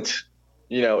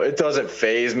doesn't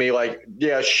faze me.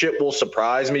 Yeah, shit will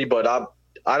surprise me, but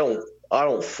I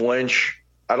don't flinch.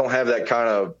 I don't have that kind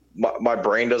of, my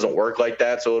brain doesn't work like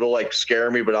that. So it'll scare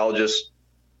me, but I'll just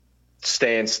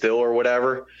stand still or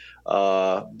whatever.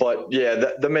 But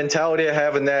yeah, the mentality of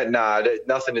having that,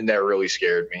 nothing in there really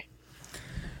scared me.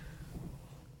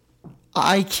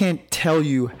 I can't tell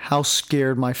you how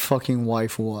scared my fucking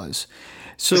wife was.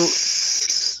 So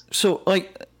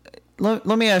let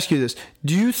me ask you this.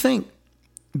 Do you think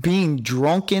being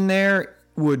drunk in there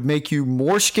would make you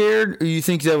more scared, or you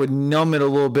think that would numb it a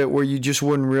little bit where you just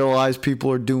wouldn't realize people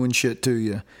are doing shit to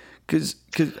you? Because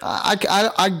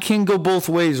I can go both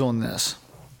ways on this.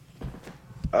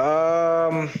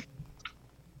 I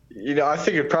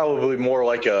think it'd probably more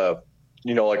like a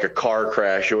car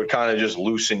crash. It would kind of just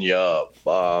loosen you up.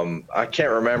 I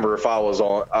can't remember if I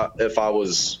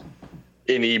was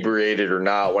inebriated or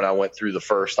not when I went through the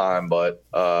first time, but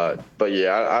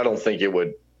yeah, I don't think it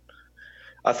would.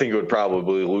 I think it would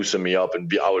probably loosen me up,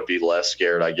 and I would be less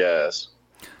scared, I guess.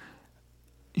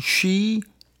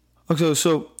 Okay,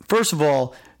 so first of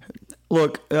all,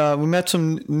 look, we met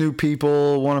some new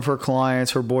people. One of her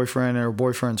clients, her boyfriend, and her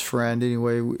boyfriend's friend.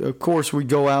 Anyway, of course, we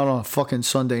go out on a fucking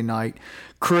Sunday night.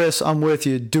 Chris, I'm with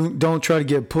you. Don't try to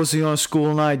get pussy on a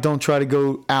school night. Don't try to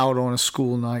go out on a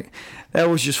school night. That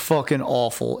was just fucking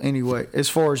awful. Anyway, as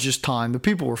far as just time, the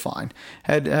people were fine.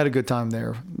 Had a good time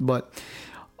there, but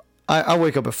I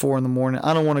wake up at 4 a.m.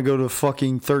 I don't want to go to the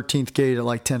fucking 13th gate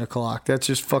at 10 o'clock. That's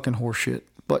just fucking horseshit.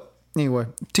 But anyway,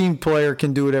 team player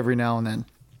can do it every now and then.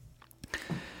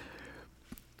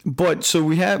 But so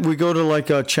we go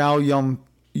to a Chow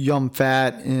Yum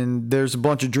Fat, and there's a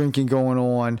bunch of drinking going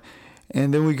on,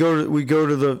 and then we go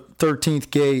to the 13th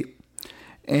gate,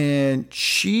 and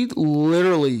she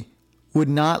literally would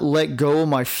not let go of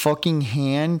my fucking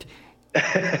hand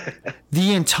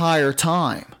the entire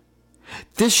time.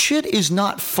 This shit is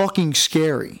not fucking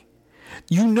scary.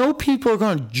 People are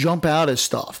gonna jump out of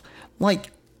stuff.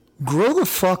 Grow the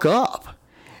fuck up.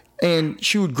 And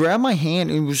she would grab my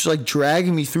hand and was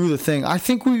dragging me through the thing. I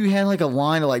think we had a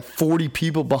line of 40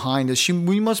 people behind us.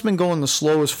 We must have been going the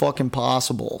slowest fucking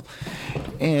possible.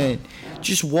 And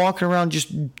just walking around,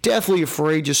 just deathly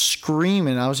afraid, just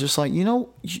screaming. I was just like,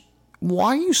 why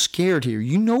are you scared here?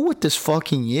 You know what this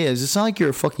fucking is. It's not like you're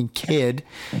a fucking kid.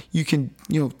 You can,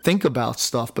 think about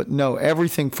stuff. But no,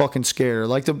 everything fucking scared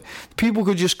her. The people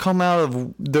could just come out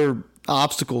of their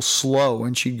obstacles slow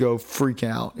and she'd go freak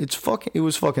out. It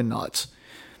was fucking nuts.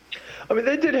 I mean,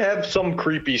 they did have some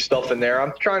creepy stuff in there.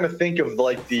 I'm trying to think of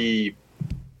the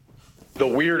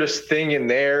weirdest thing in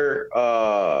there.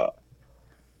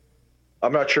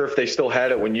 I'm not sure if they still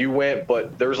had it when you went,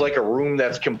 but there's a room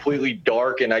that's completely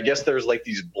dark, and I guess there's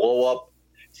these blow up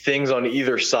things on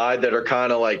either side that are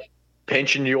kind of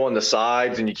pinching you on the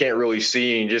sides, and you can't really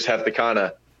see, and you just have to kind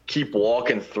of keep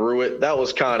walking through it. That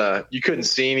was you couldn't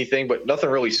see anything, but nothing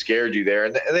really scared you there.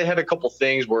 And they had a couple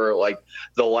things where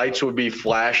the lights would be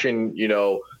flashing,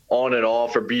 on and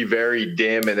off, or be very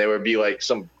dim, and there would be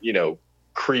some,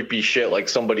 creepy shit, like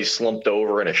somebody slumped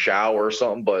over in a shower or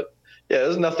something. But Yeah,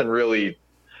 there's nothing really.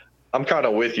 I'm kind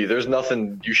of with you. There's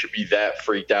nothing you should be that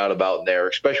freaked out about in there,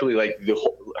 especially like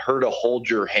her to hold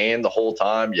your hand the whole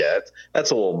time. Yeah,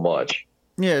 that's a little much.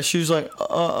 Yeah, she was like,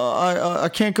 I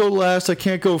can't go last, I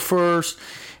can't go first.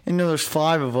 And there's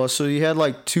 5 of us, so you had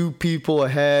like 2 people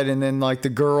ahead, and then like the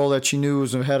girl that she knew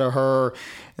was ahead of her,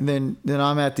 and then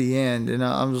I'm at the end, and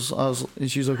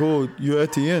and she's like, oh, you're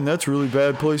at the end. That's a really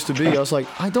bad place to be. I was like,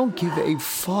 I don't give a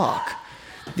fuck.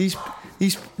 These,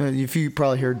 if you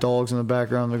probably hear dogs in the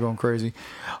background, they're going crazy.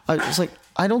 It's like,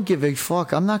 I don't give a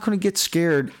fuck. I'm not going to get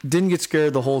scared. Didn't get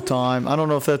scared the whole time. I don't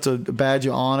know if that's a badge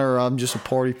of honor or I'm just a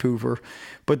party pooper.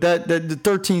 But that the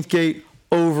 13th gate,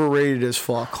 overrated as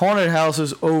fuck. Haunted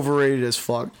houses, overrated as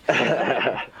fuck.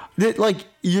 Like,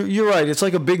 you're right. It's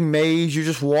like a big maze. You're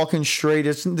just walking straight.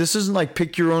 This isn't like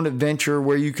pick your own adventure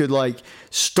where you could like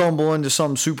stumble into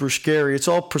something super scary. It's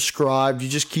all prescribed. You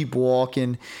just keep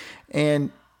walking.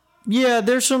 And yeah,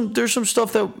 there's some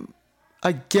stuff that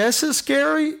I guess is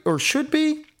scary or should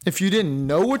be if you didn't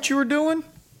know what you were doing.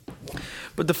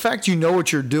 But the fact you know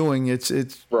what you're doing, it's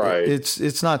right.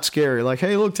 It's not scary. Like,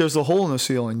 hey, look, there's a hole in the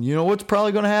ceiling. You know what's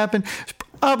probably going to happen? It's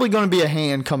probably going to be a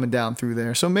hand coming down through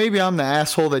there. So maybe I'm the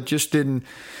asshole that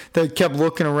that kept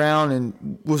looking around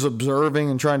and was observing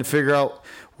and trying to figure out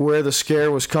where the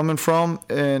scare was coming from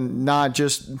and not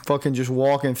just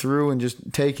walking through and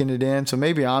just taking it in. So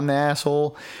maybe I'm the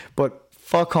asshole, but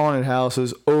fuck haunted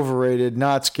houses, overrated,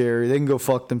 not scary. They can go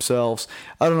fuck themselves.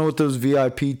 I don't know what those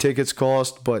VIP tickets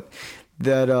cost, but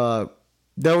that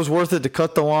was worth it to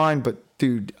cut the line. But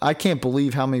dude, I can't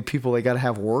believe how many people they got to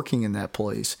have working in that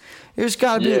place. There's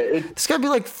got to be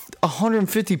like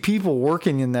 150 people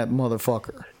working in that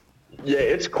motherfucker. Yeah,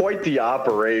 it's quite the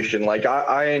operation. Like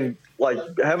I like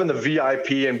having the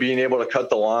VIP and being able to cut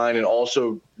the line and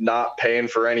also not paying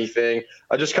for anything.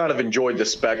 I just kind of enjoyed the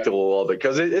spectacle of it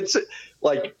because it's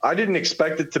like I didn't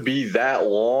expect it to be that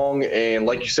long. And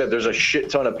like you said, there's a shit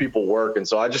ton of people working.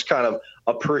 So I just kind of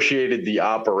appreciated the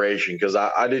operation because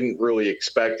I didn't really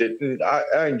expect it. And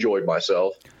I enjoyed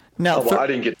myself. Now,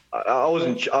 I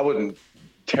wasn't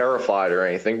terrified or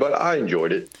anything, but I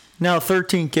enjoyed it. Now,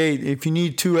 13th gate, if you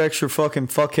need 2 extra fucking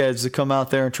fuckheads to come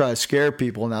out there and try to scare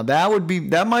people, now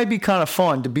that might be kind of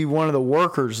fun to be one of the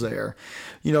workers there.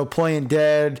 You know, playing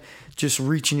dead, just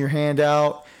reaching your hand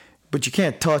out, but you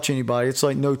can't touch anybody. It's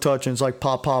like no touching. It's like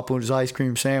Pop with his ice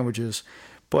cream sandwiches.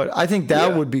 But I think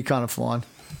that would be kind of fun.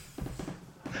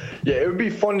 Yeah, it would be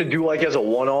fun to do like as a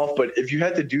one-off, but if you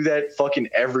had to do that fucking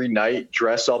every night,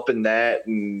 dress up in that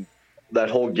and that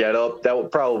whole get up, that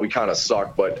would probably kind of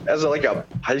suck. But as like a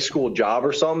high school job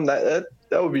or something, that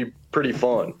would be pretty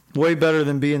fun. Way better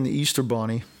than being the Easter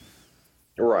Bunny.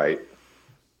 Right.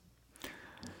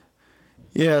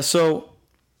 Yeah, so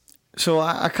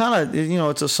I kind of,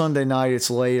 it's a Sunday night, it's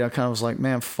late. I kind of was like,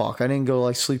 man, fuck. I didn't go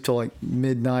like sleep till like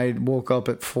midnight, woke up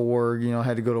at 4,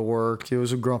 had to go to work. It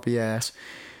was a grumpy ass.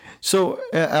 So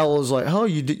Ella was like, oh,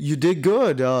 you did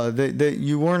good.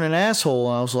 You weren't an asshole.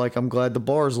 And I was like, I'm glad the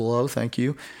bar's low. Thank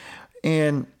you.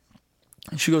 And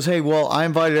she goes, hey, well, I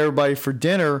invited everybody for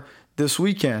dinner this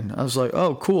weekend. I was like,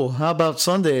 oh, cool. How about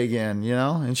Sunday again?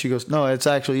 And she goes, no, it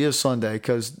actually is Sunday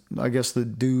because I guess the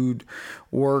dude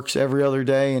works every other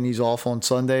day and he's off on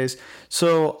Sundays.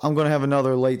 So I'm going to have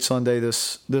another late Sunday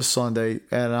this Sunday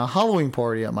at a Halloween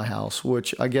party at my house,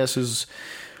 which I guess is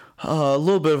a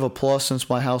little bit of a plus since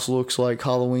my house looks like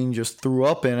Halloween just threw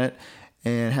up in it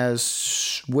and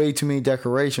has way too many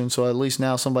decorations. So at least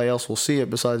now somebody else will see it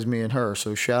besides me and her.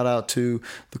 So shout out to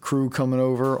the crew coming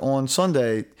over on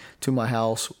Sunday to my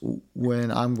house when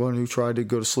I'm going to try to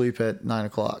go to sleep at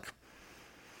 9:00.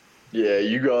 Yeah,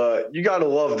 you got to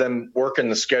love them working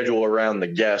the schedule around the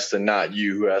guest and not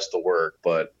you who has to work.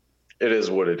 But it is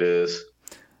what it is.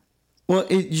 Well,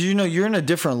 you're in a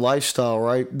different lifestyle,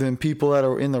 right, than people that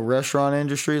are in the restaurant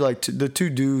industry. Like the 2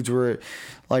 dudes were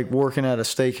like working at a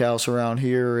steakhouse around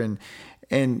here,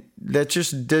 and that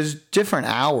just there's different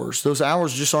hours. Those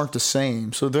hours just aren't the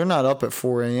same. So they're not up at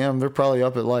 4 a.m. They're probably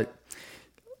up at like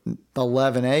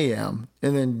 11 a.m.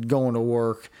 and then going to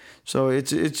work. So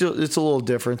it's a little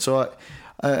different. So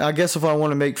I guess if I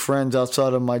want to make friends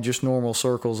outside of my just normal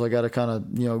circles, I got to kind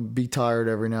of be tired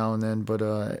every now and then. But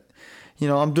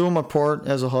I'm doing my part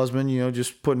as a husband,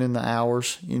 just putting in the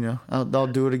hours, I'll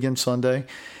do it again Sunday.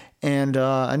 And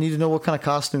I need to know what kind of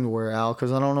costume to wear, Al,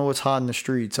 because I don't know what's hot in the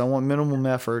streets. I want minimum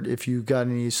effort if you got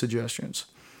any suggestions.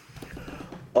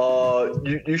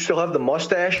 You still have the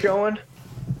mustache going?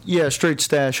 Yeah, straight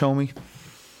stash, homie.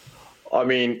 I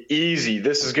mean, easy.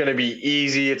 This is going to be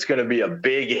easy. It's going to be a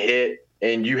big hit,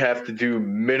 and you have to do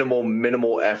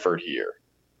minimal effort here.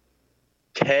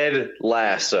 Ted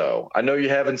Lasso. I know you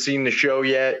haven't seen the show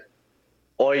yet,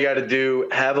 all you got to do,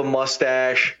 have a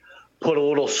mustache, put a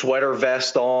little sweater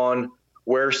vest on,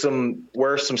 wear some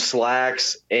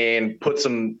slacks, and put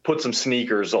some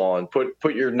sneakers on.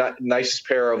 Put your nicest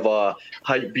pair of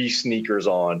hype beast sneakers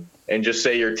on, and just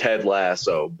say you're Ted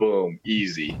Lasso. Boom,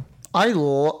 easy. I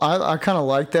kind of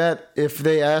like that. If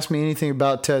they ask me anything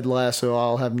about Ted Lasso,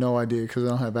 I'll have no idea because I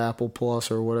don't have Apple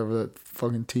Plus or whatever that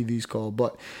fucking TV's called.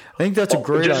 But I think that's a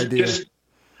great idea.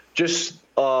 Just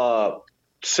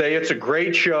say it's a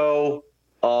great show.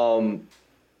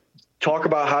 Talk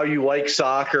about how you like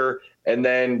soccer, and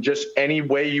then just any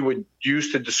way you would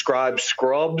use to describe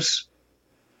Scrubs,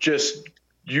 just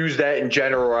use that in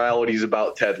generalities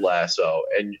about Ted Lasso,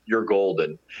 and you're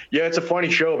golden. Yeah, it's a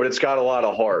funny show, but it's got a lot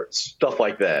of heart. Stuff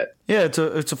like that. Yeah, it's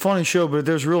a funny show, but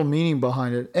there's real meaning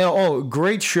behind it. And,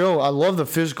 great show. I love the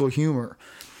physical humor.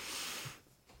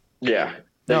 Yeah,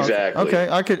 exactly. Okay,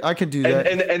 I could do that.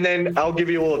 And then I'll give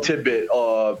you a little tidbit.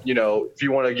 If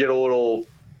you want to get a little,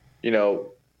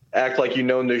 act like you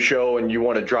know the show and you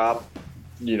want to drop,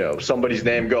 somebody's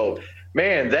name, go,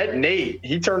 man, that Nate,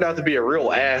 he turned out to be a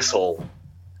real asshole.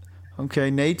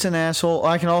 Okay, Nate's an asshole.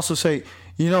 I can also say,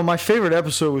 my favorite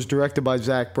episode was directed by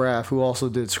Zach Braff, who also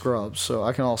did Scrubs, so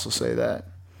I can also say that.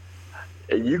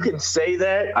 You can say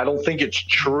that. I don't think it's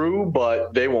true,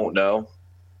 but they won't know.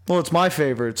 Well, it's my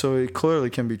favorite, so it clearly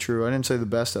can be true. I didn't say the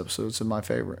best episode. It's my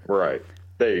favorite. Right.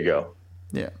 There you go.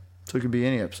 Yeah. So it could be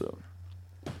any episode.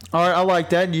 All right, I like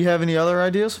that. Do you have any other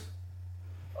ideas?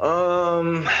 I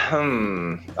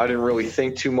didn't really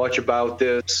think too much about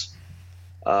this.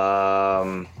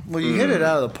 Well, you hit it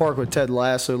out of the park with Ted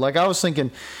Lasso. Like, I was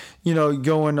thinking,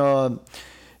 going not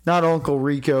Uncle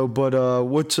Rico, but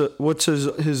what's his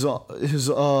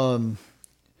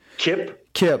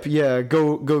Kip? Kip, yeah,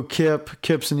 go Kip.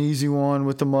 Kip's an easy one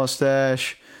with the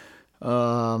mustache.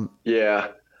 Yeah.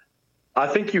 I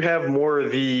think you have more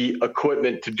of the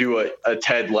equipment to do a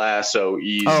Ted Lasso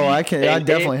easy. Oh, I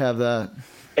definitely have that.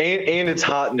 And it's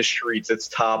hot in the streets. It's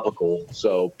topical,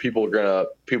 so people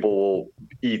will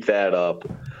eat that up.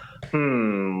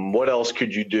 What else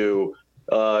could you do?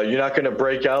 You're not gonna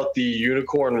break out the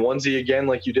unicorn onesie again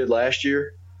like you did last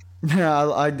year? Yeah,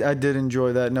 I did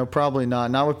enjoy that. No, probably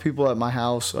not. Not with people at my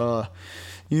house.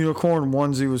 Unicorn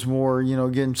onesie was more,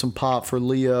 getting some pop for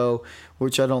Leo,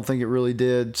 which I don't think it really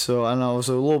did. So I know it was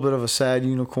a little bit of a sad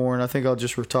unicorn. I think I'll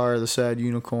just retire the sad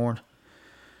unicorn.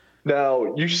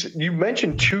 Now you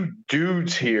mentioned two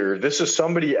dudes here. This is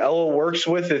somebody Ella works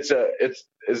with. Is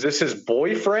this his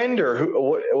boyfriend or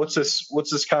who? What's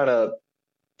this kind of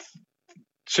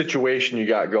situation you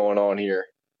got going on here?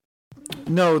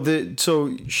 No,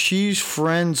 so she's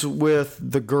friends with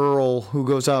the girl who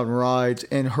goes out and rides,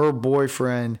 and her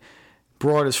boyfriend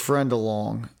brought his friend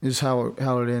along. Is how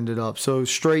it ended up. So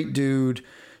straight dude,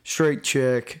 straight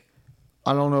chick.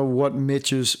 I don't know what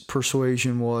Mitch's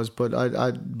persuasion was, but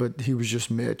but he was just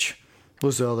Mitch.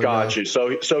 Was the other guy. Gotcha.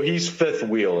 So he's fifth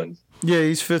wheeling. Yeah,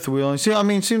 he's fifth wheeling. See, I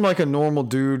mean, seemed like a normal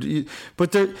dude,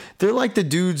 but they're like the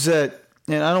dudes that.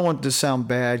 And I don't want this to sound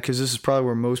bad because this is probably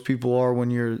where most people are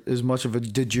when you're as much of a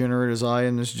degenerate as I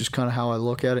am. This is just kind of how I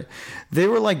look at it. They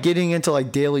were like getting into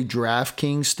like daily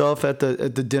DraftKings stuff at the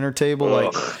dinner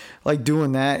table, like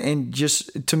doing that. And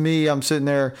just to me, I'm sitting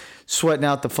there sweating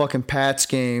out the fucking Pats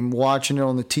game, watching it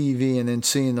on the TV, and then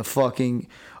seeing the fucking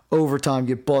overtime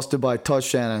get busted by a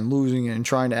touchdown and losing it and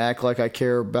trying to act like I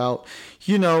care about,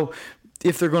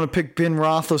 if they're going to pick Ben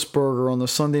Roethlisberger on the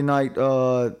Sunday night,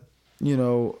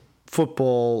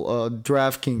 football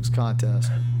DraftKings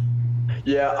contest.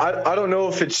 Yeah, I don't know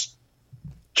if it's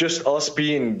just us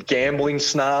being gambling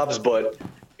snobs, but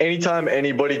anytime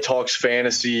anybody talks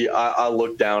fantasy, I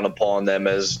look down upon them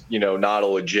as, not a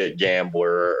legit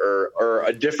gambler or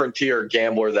a different tier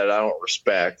gambler that I don't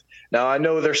respect. Now, I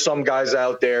know there's some guys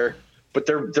out there, but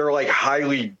they're like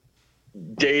highly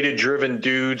data-driven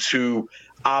dudes who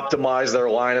optimize their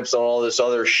lineups and all this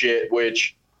other shit,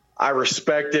 which I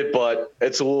respect it, but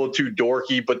it's a little too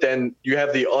dorky. But then you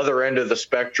have the other end of the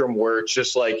spectrum where it's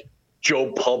just like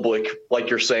Joe Public,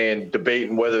 like you're saying,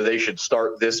 debating whether they should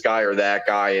start this guy or that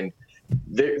guy. And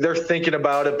they're thinking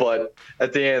about it, but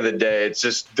at the end of the day, it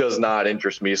just does not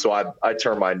interest me. So I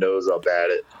turn my nose up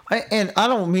at it. I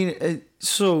don't mean it.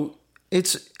 So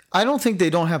I don't think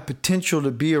they don't have potential to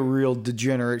be a real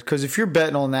degenerate, because if you're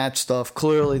betting on that stuff,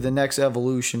 clearly the next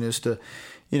evolution is to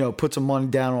put some money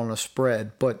down on a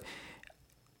spread. But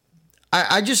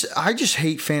I just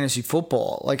hate fantasy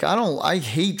football. Like, I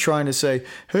hate trying to say,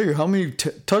 hey, how many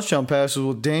touchdown passes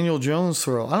will Daniel Jones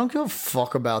throw? I don't give a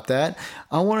fuck about that.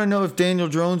 I want to know if Daniel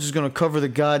Jones is going to cover the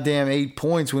goddamn 8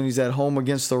 points when he's at home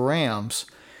against the Rams,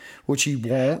 which he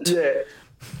won't. Yeah.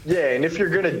 Yeah, and if you're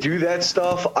going to do that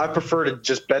stuff, I prefer to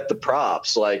just bet the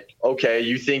props. Like, okay,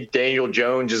 you think Daniel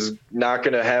Jones is not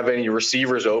going to have any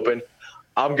receivers open.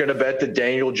 I'm going to bet the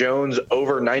Daniel Jones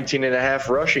over 19 and a half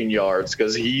rushing yards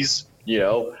because he's,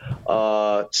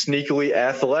 sneakily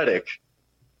athletic.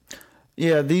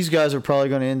 Yeah, these guys are probably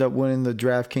going to end up winning the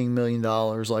DraftKings $1 million,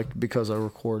 like, because I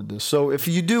recorded this. So if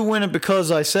you do win it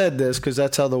because I said this, because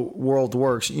that's how the world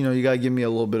works, you got to give me a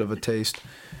little bit of a taste.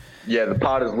 Yeah, the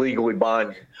pot is legally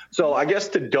binding. So I guess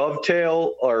to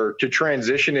dovetail or to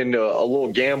transition into a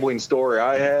little gambling story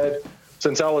I had,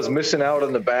 since I was missing out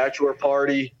on the bachelor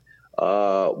party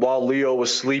while Leo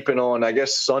was sleeping on, I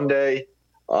guess, Sunday,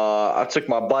 I took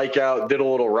my bike out, did a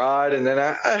little ride, and then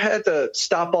I had to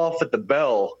stop off at the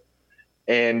Bell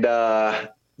and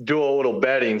do a little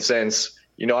betting since,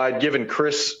 I'd given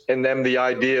Chris and them the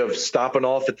idea of stopping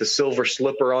off at the Silver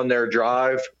Slipper on their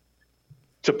drive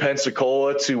to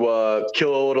Pensacola to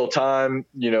kill a little time,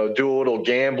 do a little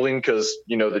gambling because,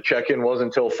 the check-in wasn't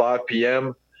until 5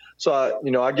 p.m. So,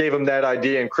 I gave him that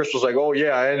idea, and Chris was like, oh,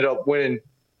 yeah, I ended up winning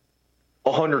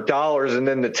 $100, and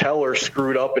then the teller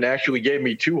screwed up and actually gave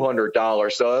me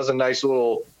 $200. So that was a nice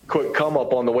little quick come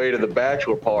up on the way to the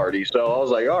bachelor party. So I was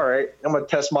like, all right, I'm going to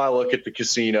test my luck at the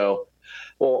casino.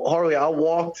 Well, Harley, I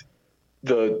walked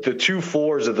the 2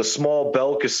 floors of the small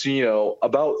Bell Casino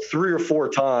about 3 or 4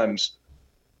 times,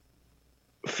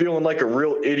 feeling like a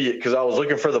real idiot because I was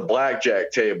looking for the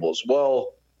blackjack tables.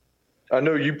 Well, I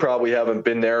know you probably haven't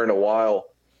been there in a while.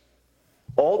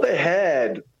 All they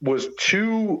had was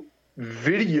 2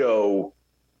 video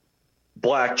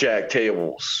blackjack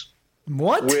tables.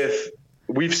 What?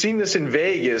 We've seen this in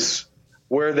Vegas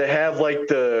where they have like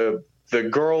the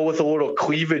girl with a little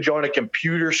cleavage on a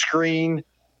computer screen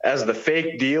as the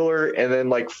fake dealer and then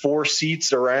like 4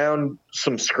 seats around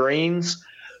some screens.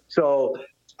 So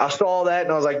I saw that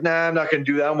and I was like, nah, I'm not going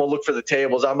to do that. I'm going to look for the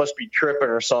tables. I must be tripping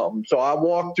or something. So I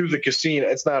walked through the casino.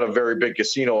 It's not a very big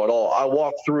casino at all. I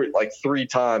walked through it like 3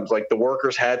 times. Like the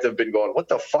workers had to have been going, what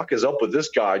the fuck is up with this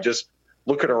guy? Just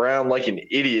looking around like an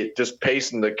idiot, just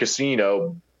pacing the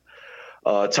casino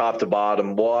top to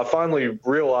bottom. Well, I finally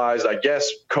realized, I guess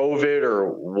COVID or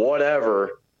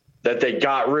whatever, that they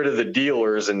got rid of the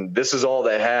dealers and this is all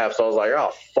they have. So I was like,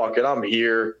 oh, fuck it. I'm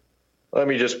here. Let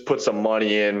me just put some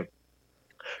money in.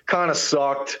 Kind of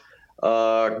sucked.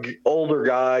 Older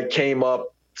guy came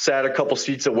up, sat a couple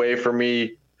seats away from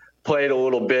me, played a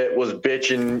little bit, was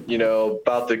bitching,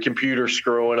 about the computer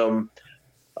screwing him.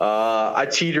 I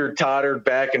teetered-tottered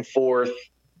back and forth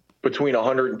between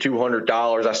 $100 and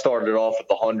 $200. I started off with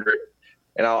 $100,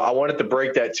 and I wanted to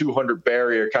break that 200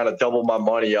 barrier, kind of double my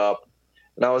money up.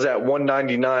 And I was at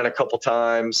 199 a couple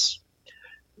times,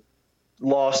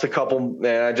 lost a couple, and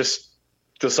I just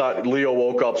decided. Leo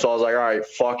woke up, so I was like, all right,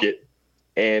 fuck it,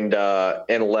 and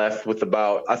left with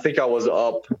about, I think I was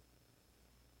up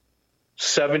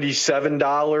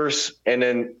 $77, and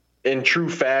then in true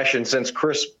fashion, since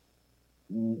Chris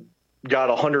got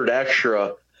 100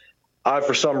 extra, I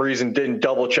for some reason didn't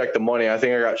double check the money. I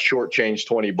think I got shortchanged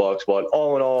 $20, but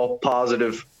all in all,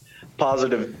 positive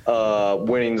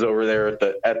winnings over there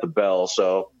at the Bell.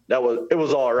 So it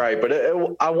was all right, but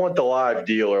I want the live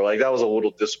dealer. Like that was a little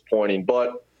disappointing,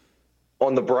 but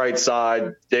on the bright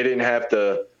side, they didn't have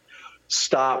to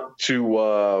stop to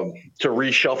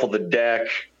reshuffle the deck,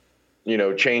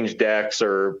 change decks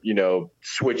or,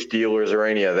 switch dealers or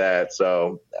any of that.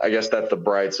 So I guess that's the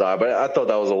bright side, but I thought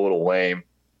that was a little lame.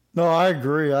 No, I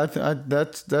agree.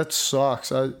 That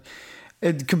sucks.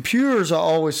 Computers are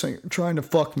always trying to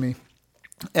fuck me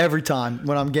every time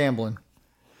when I'm gambling.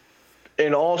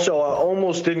 And also, I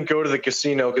almost didn't go to the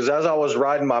casino because as I was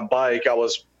riding my bike, I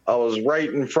was right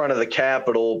in front of the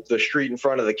Capitol, the street in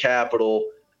front of the Capitol,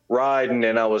 riding,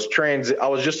 and I was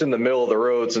just in the middle of the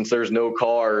road since there's no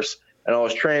cars, and I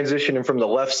was transitioning from the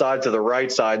left side to the right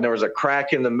side, and there was a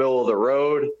crack in the middle of the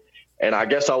road. And I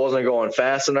guess I wasn't going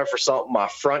fast enough for something. My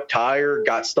front tire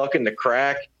got stuck in the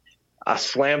crack. I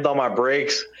slammed on my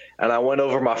brakes, and I went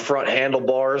over my front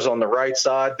handlebars on the right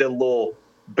side, did a little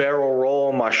barrel roll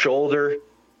on my shoulder,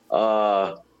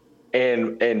 and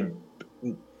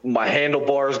my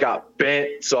handlebars got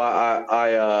bent. So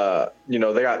I they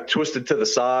got twisted to the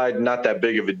side. Not that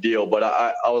big of a deal, but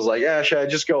I was like, yeah, should I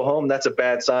just go home? That's a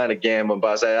bad sign of gambling.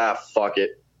 But I said, fuck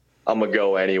it. I'm going to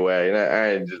go anyway. And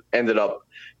I ended up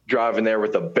driving there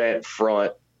with a bent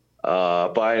front,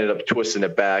 but I ended up twisting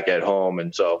it back at home,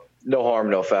 and so no harm,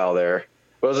 no foul there.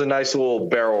 But it was a nice little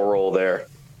barrel roll there.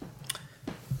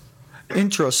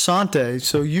 Interessante.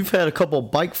 So you've had a couple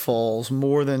bike falls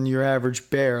more than your average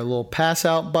bear. A little pass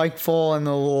out bike fall and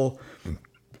a little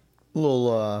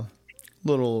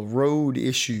little road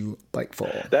issue bike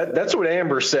fall. That's what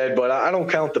Amber said, but I don't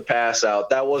count the pass out.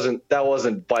 That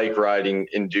wasn't bike riding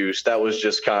induced. That was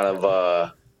just kind of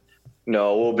a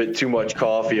little bit too much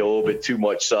coffee, a little bit too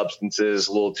much substances,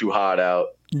 a little too hot out.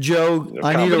 Joe,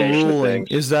 I need a ruling.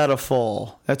 Is that a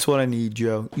fall? That's what I need,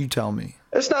 Joe. You tell me.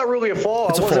 It's not really a fall.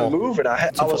 I wasn't moving.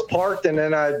 I was parked and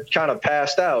then I kind of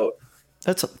passed out.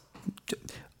 That's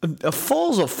a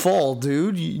fall's a fall,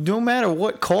 dude. No matter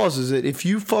what causes it, if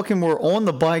you fucking were on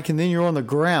the bike and then you're on the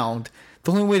ground,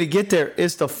 the only way to get there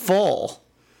is to fall.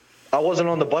 I wasn't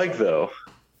on the bike, though.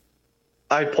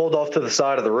 I pulled off to the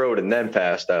side of the road and then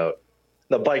passed out.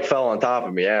 The bike fell on top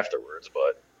of me afterwards,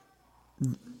 but...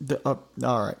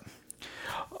 all right.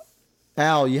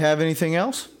 Al, you have anything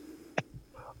else?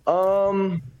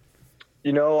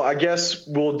 I guess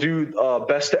we'll do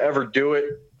best to ever do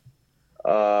it.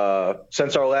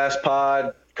 Since our last pod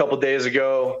a couple days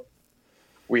ago,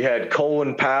 we had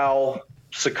Colin Powell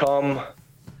succumb.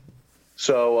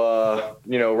 So,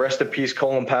 rest in peace,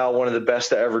 Colin Powell, one of the best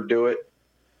to ever do it.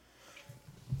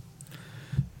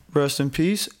 Rest in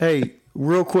peace. Hey,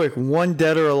 real quick, one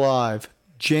dead or alive.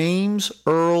 James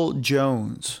Earl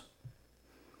Jones.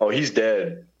 Oh, he's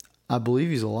dead. I believe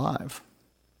he's alive.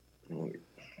 I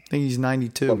think he's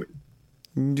 92.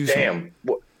 Damn.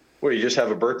 What, did he just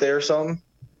have a birthday or something?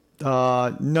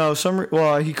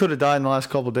 No, he could have died in the last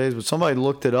couple of days, but somebody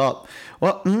looked it up.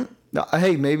 Well,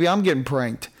 hey, maybe I'm getting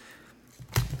pranked.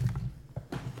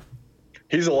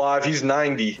 He's alive. He's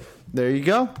 90. There you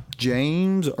go.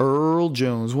 James Earl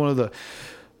Jones, one of the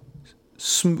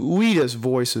sweetest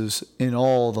voices in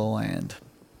all the land.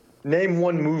 Name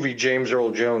one movie James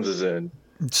Earl Jones is in.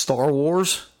 Star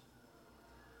Wars.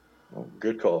 Oh,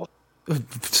 good call.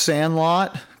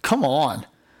 Sandlot. Come on.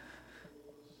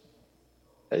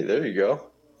 Hey, there you go.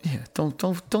 Yeah,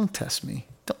 don't test me.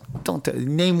 Don't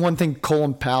name one thing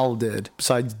Colin Powell did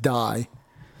besides die.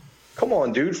 Come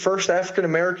on, dude. First African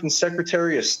American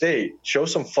Secretary of State. Show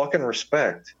some fucking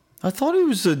respect. I thought he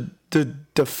was the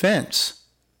defense.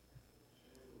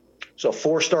 So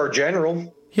 4-star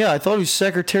general. Yeah, I thought he was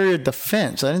Secretary of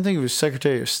Defense. I didn't think he was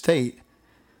Secretary of State.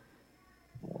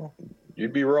 Well,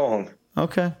 you'd be wrong.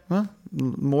 Okay, well,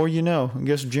 more you know. I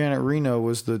guess Janet Reno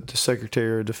was the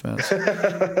Secretary of Defense.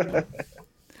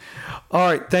 All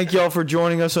right, thank y'all for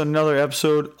joining us on another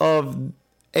episode of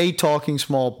A Talking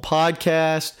Small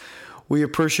podcast. We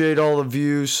appreciate all the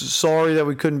views. Sorry that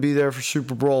we couldn't be there for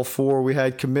Super Bowl 4. We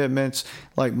had commitments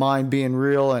like mine being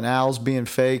real and Al's being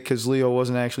fake because Leo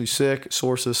wasn't actually sick,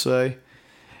 sources say.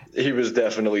 He was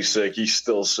definitely sick. He's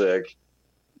still sick.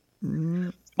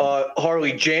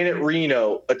 Harley, Janet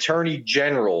Reno, Attorney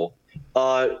General,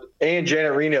 and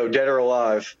Janet Reno, dead or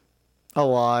alive?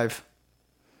 Alive.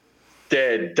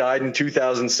 Dead. Died in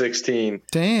 2016.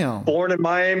 Damn. Born in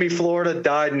Miami, Florida.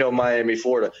 Died in Miami,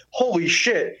 Florida. Holy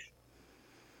shit.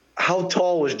 How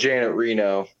tall was Janet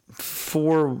Reno?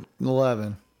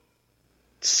 4'11".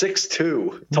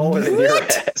 6'2". Taller than your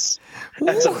ass.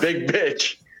 That's a big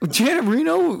bitch. Janet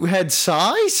Reno had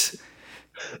size?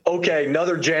 Okay,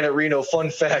 another Janet Reno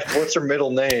fun fact. What's her middle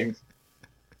name?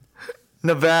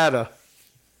 Nevada.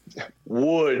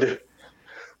 Wood.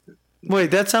 Wait,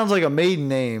 that sounds like a maiden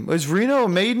name. Is Reno a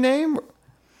maiden name?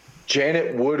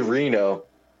 Janet Wood Reno.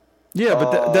 Yeah,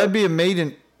 but that'd be a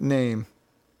maiden name.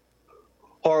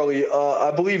 Harley,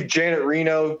 I believe Janet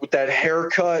Reno, with that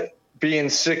haircut, being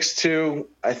 6'2",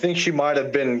 I think she might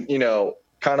have been,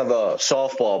 kind of a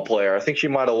softball player. I think she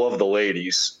might have loved the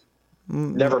ladies.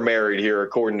 Never married here,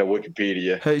 according to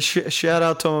Wikipedia. Hey, shout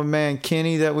out to my man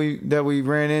Kenny that we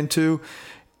ran into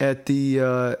at the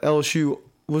LSU,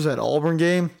 was that Auburn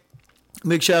game?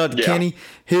 Big shout out to Kenny.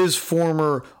 His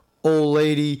former old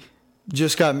lady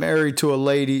just got married to a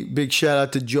lady. Big shout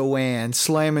out to Joanne,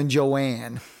 slamming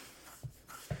Joanne.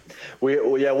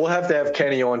 We'll have to have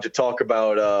Kenny on to talk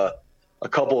about a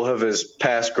couple of his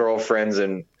past girlfriends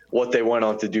and what they went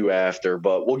on to do after,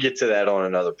 but we'll get to that on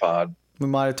another pod. We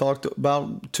might have talked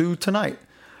about 2 tonight.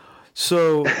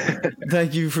 So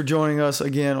thank you for joining us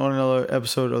again on another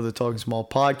episode of the Talking Small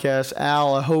podcast.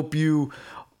 Al, I hope you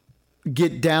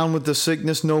get down with the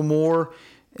sickness no more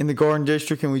in the Garden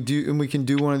District, and we can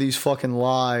do one of these fucking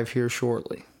live here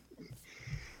shortly.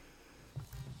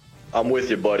 I'm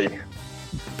with you, buddy.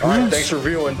 All right, thanks for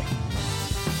viewing.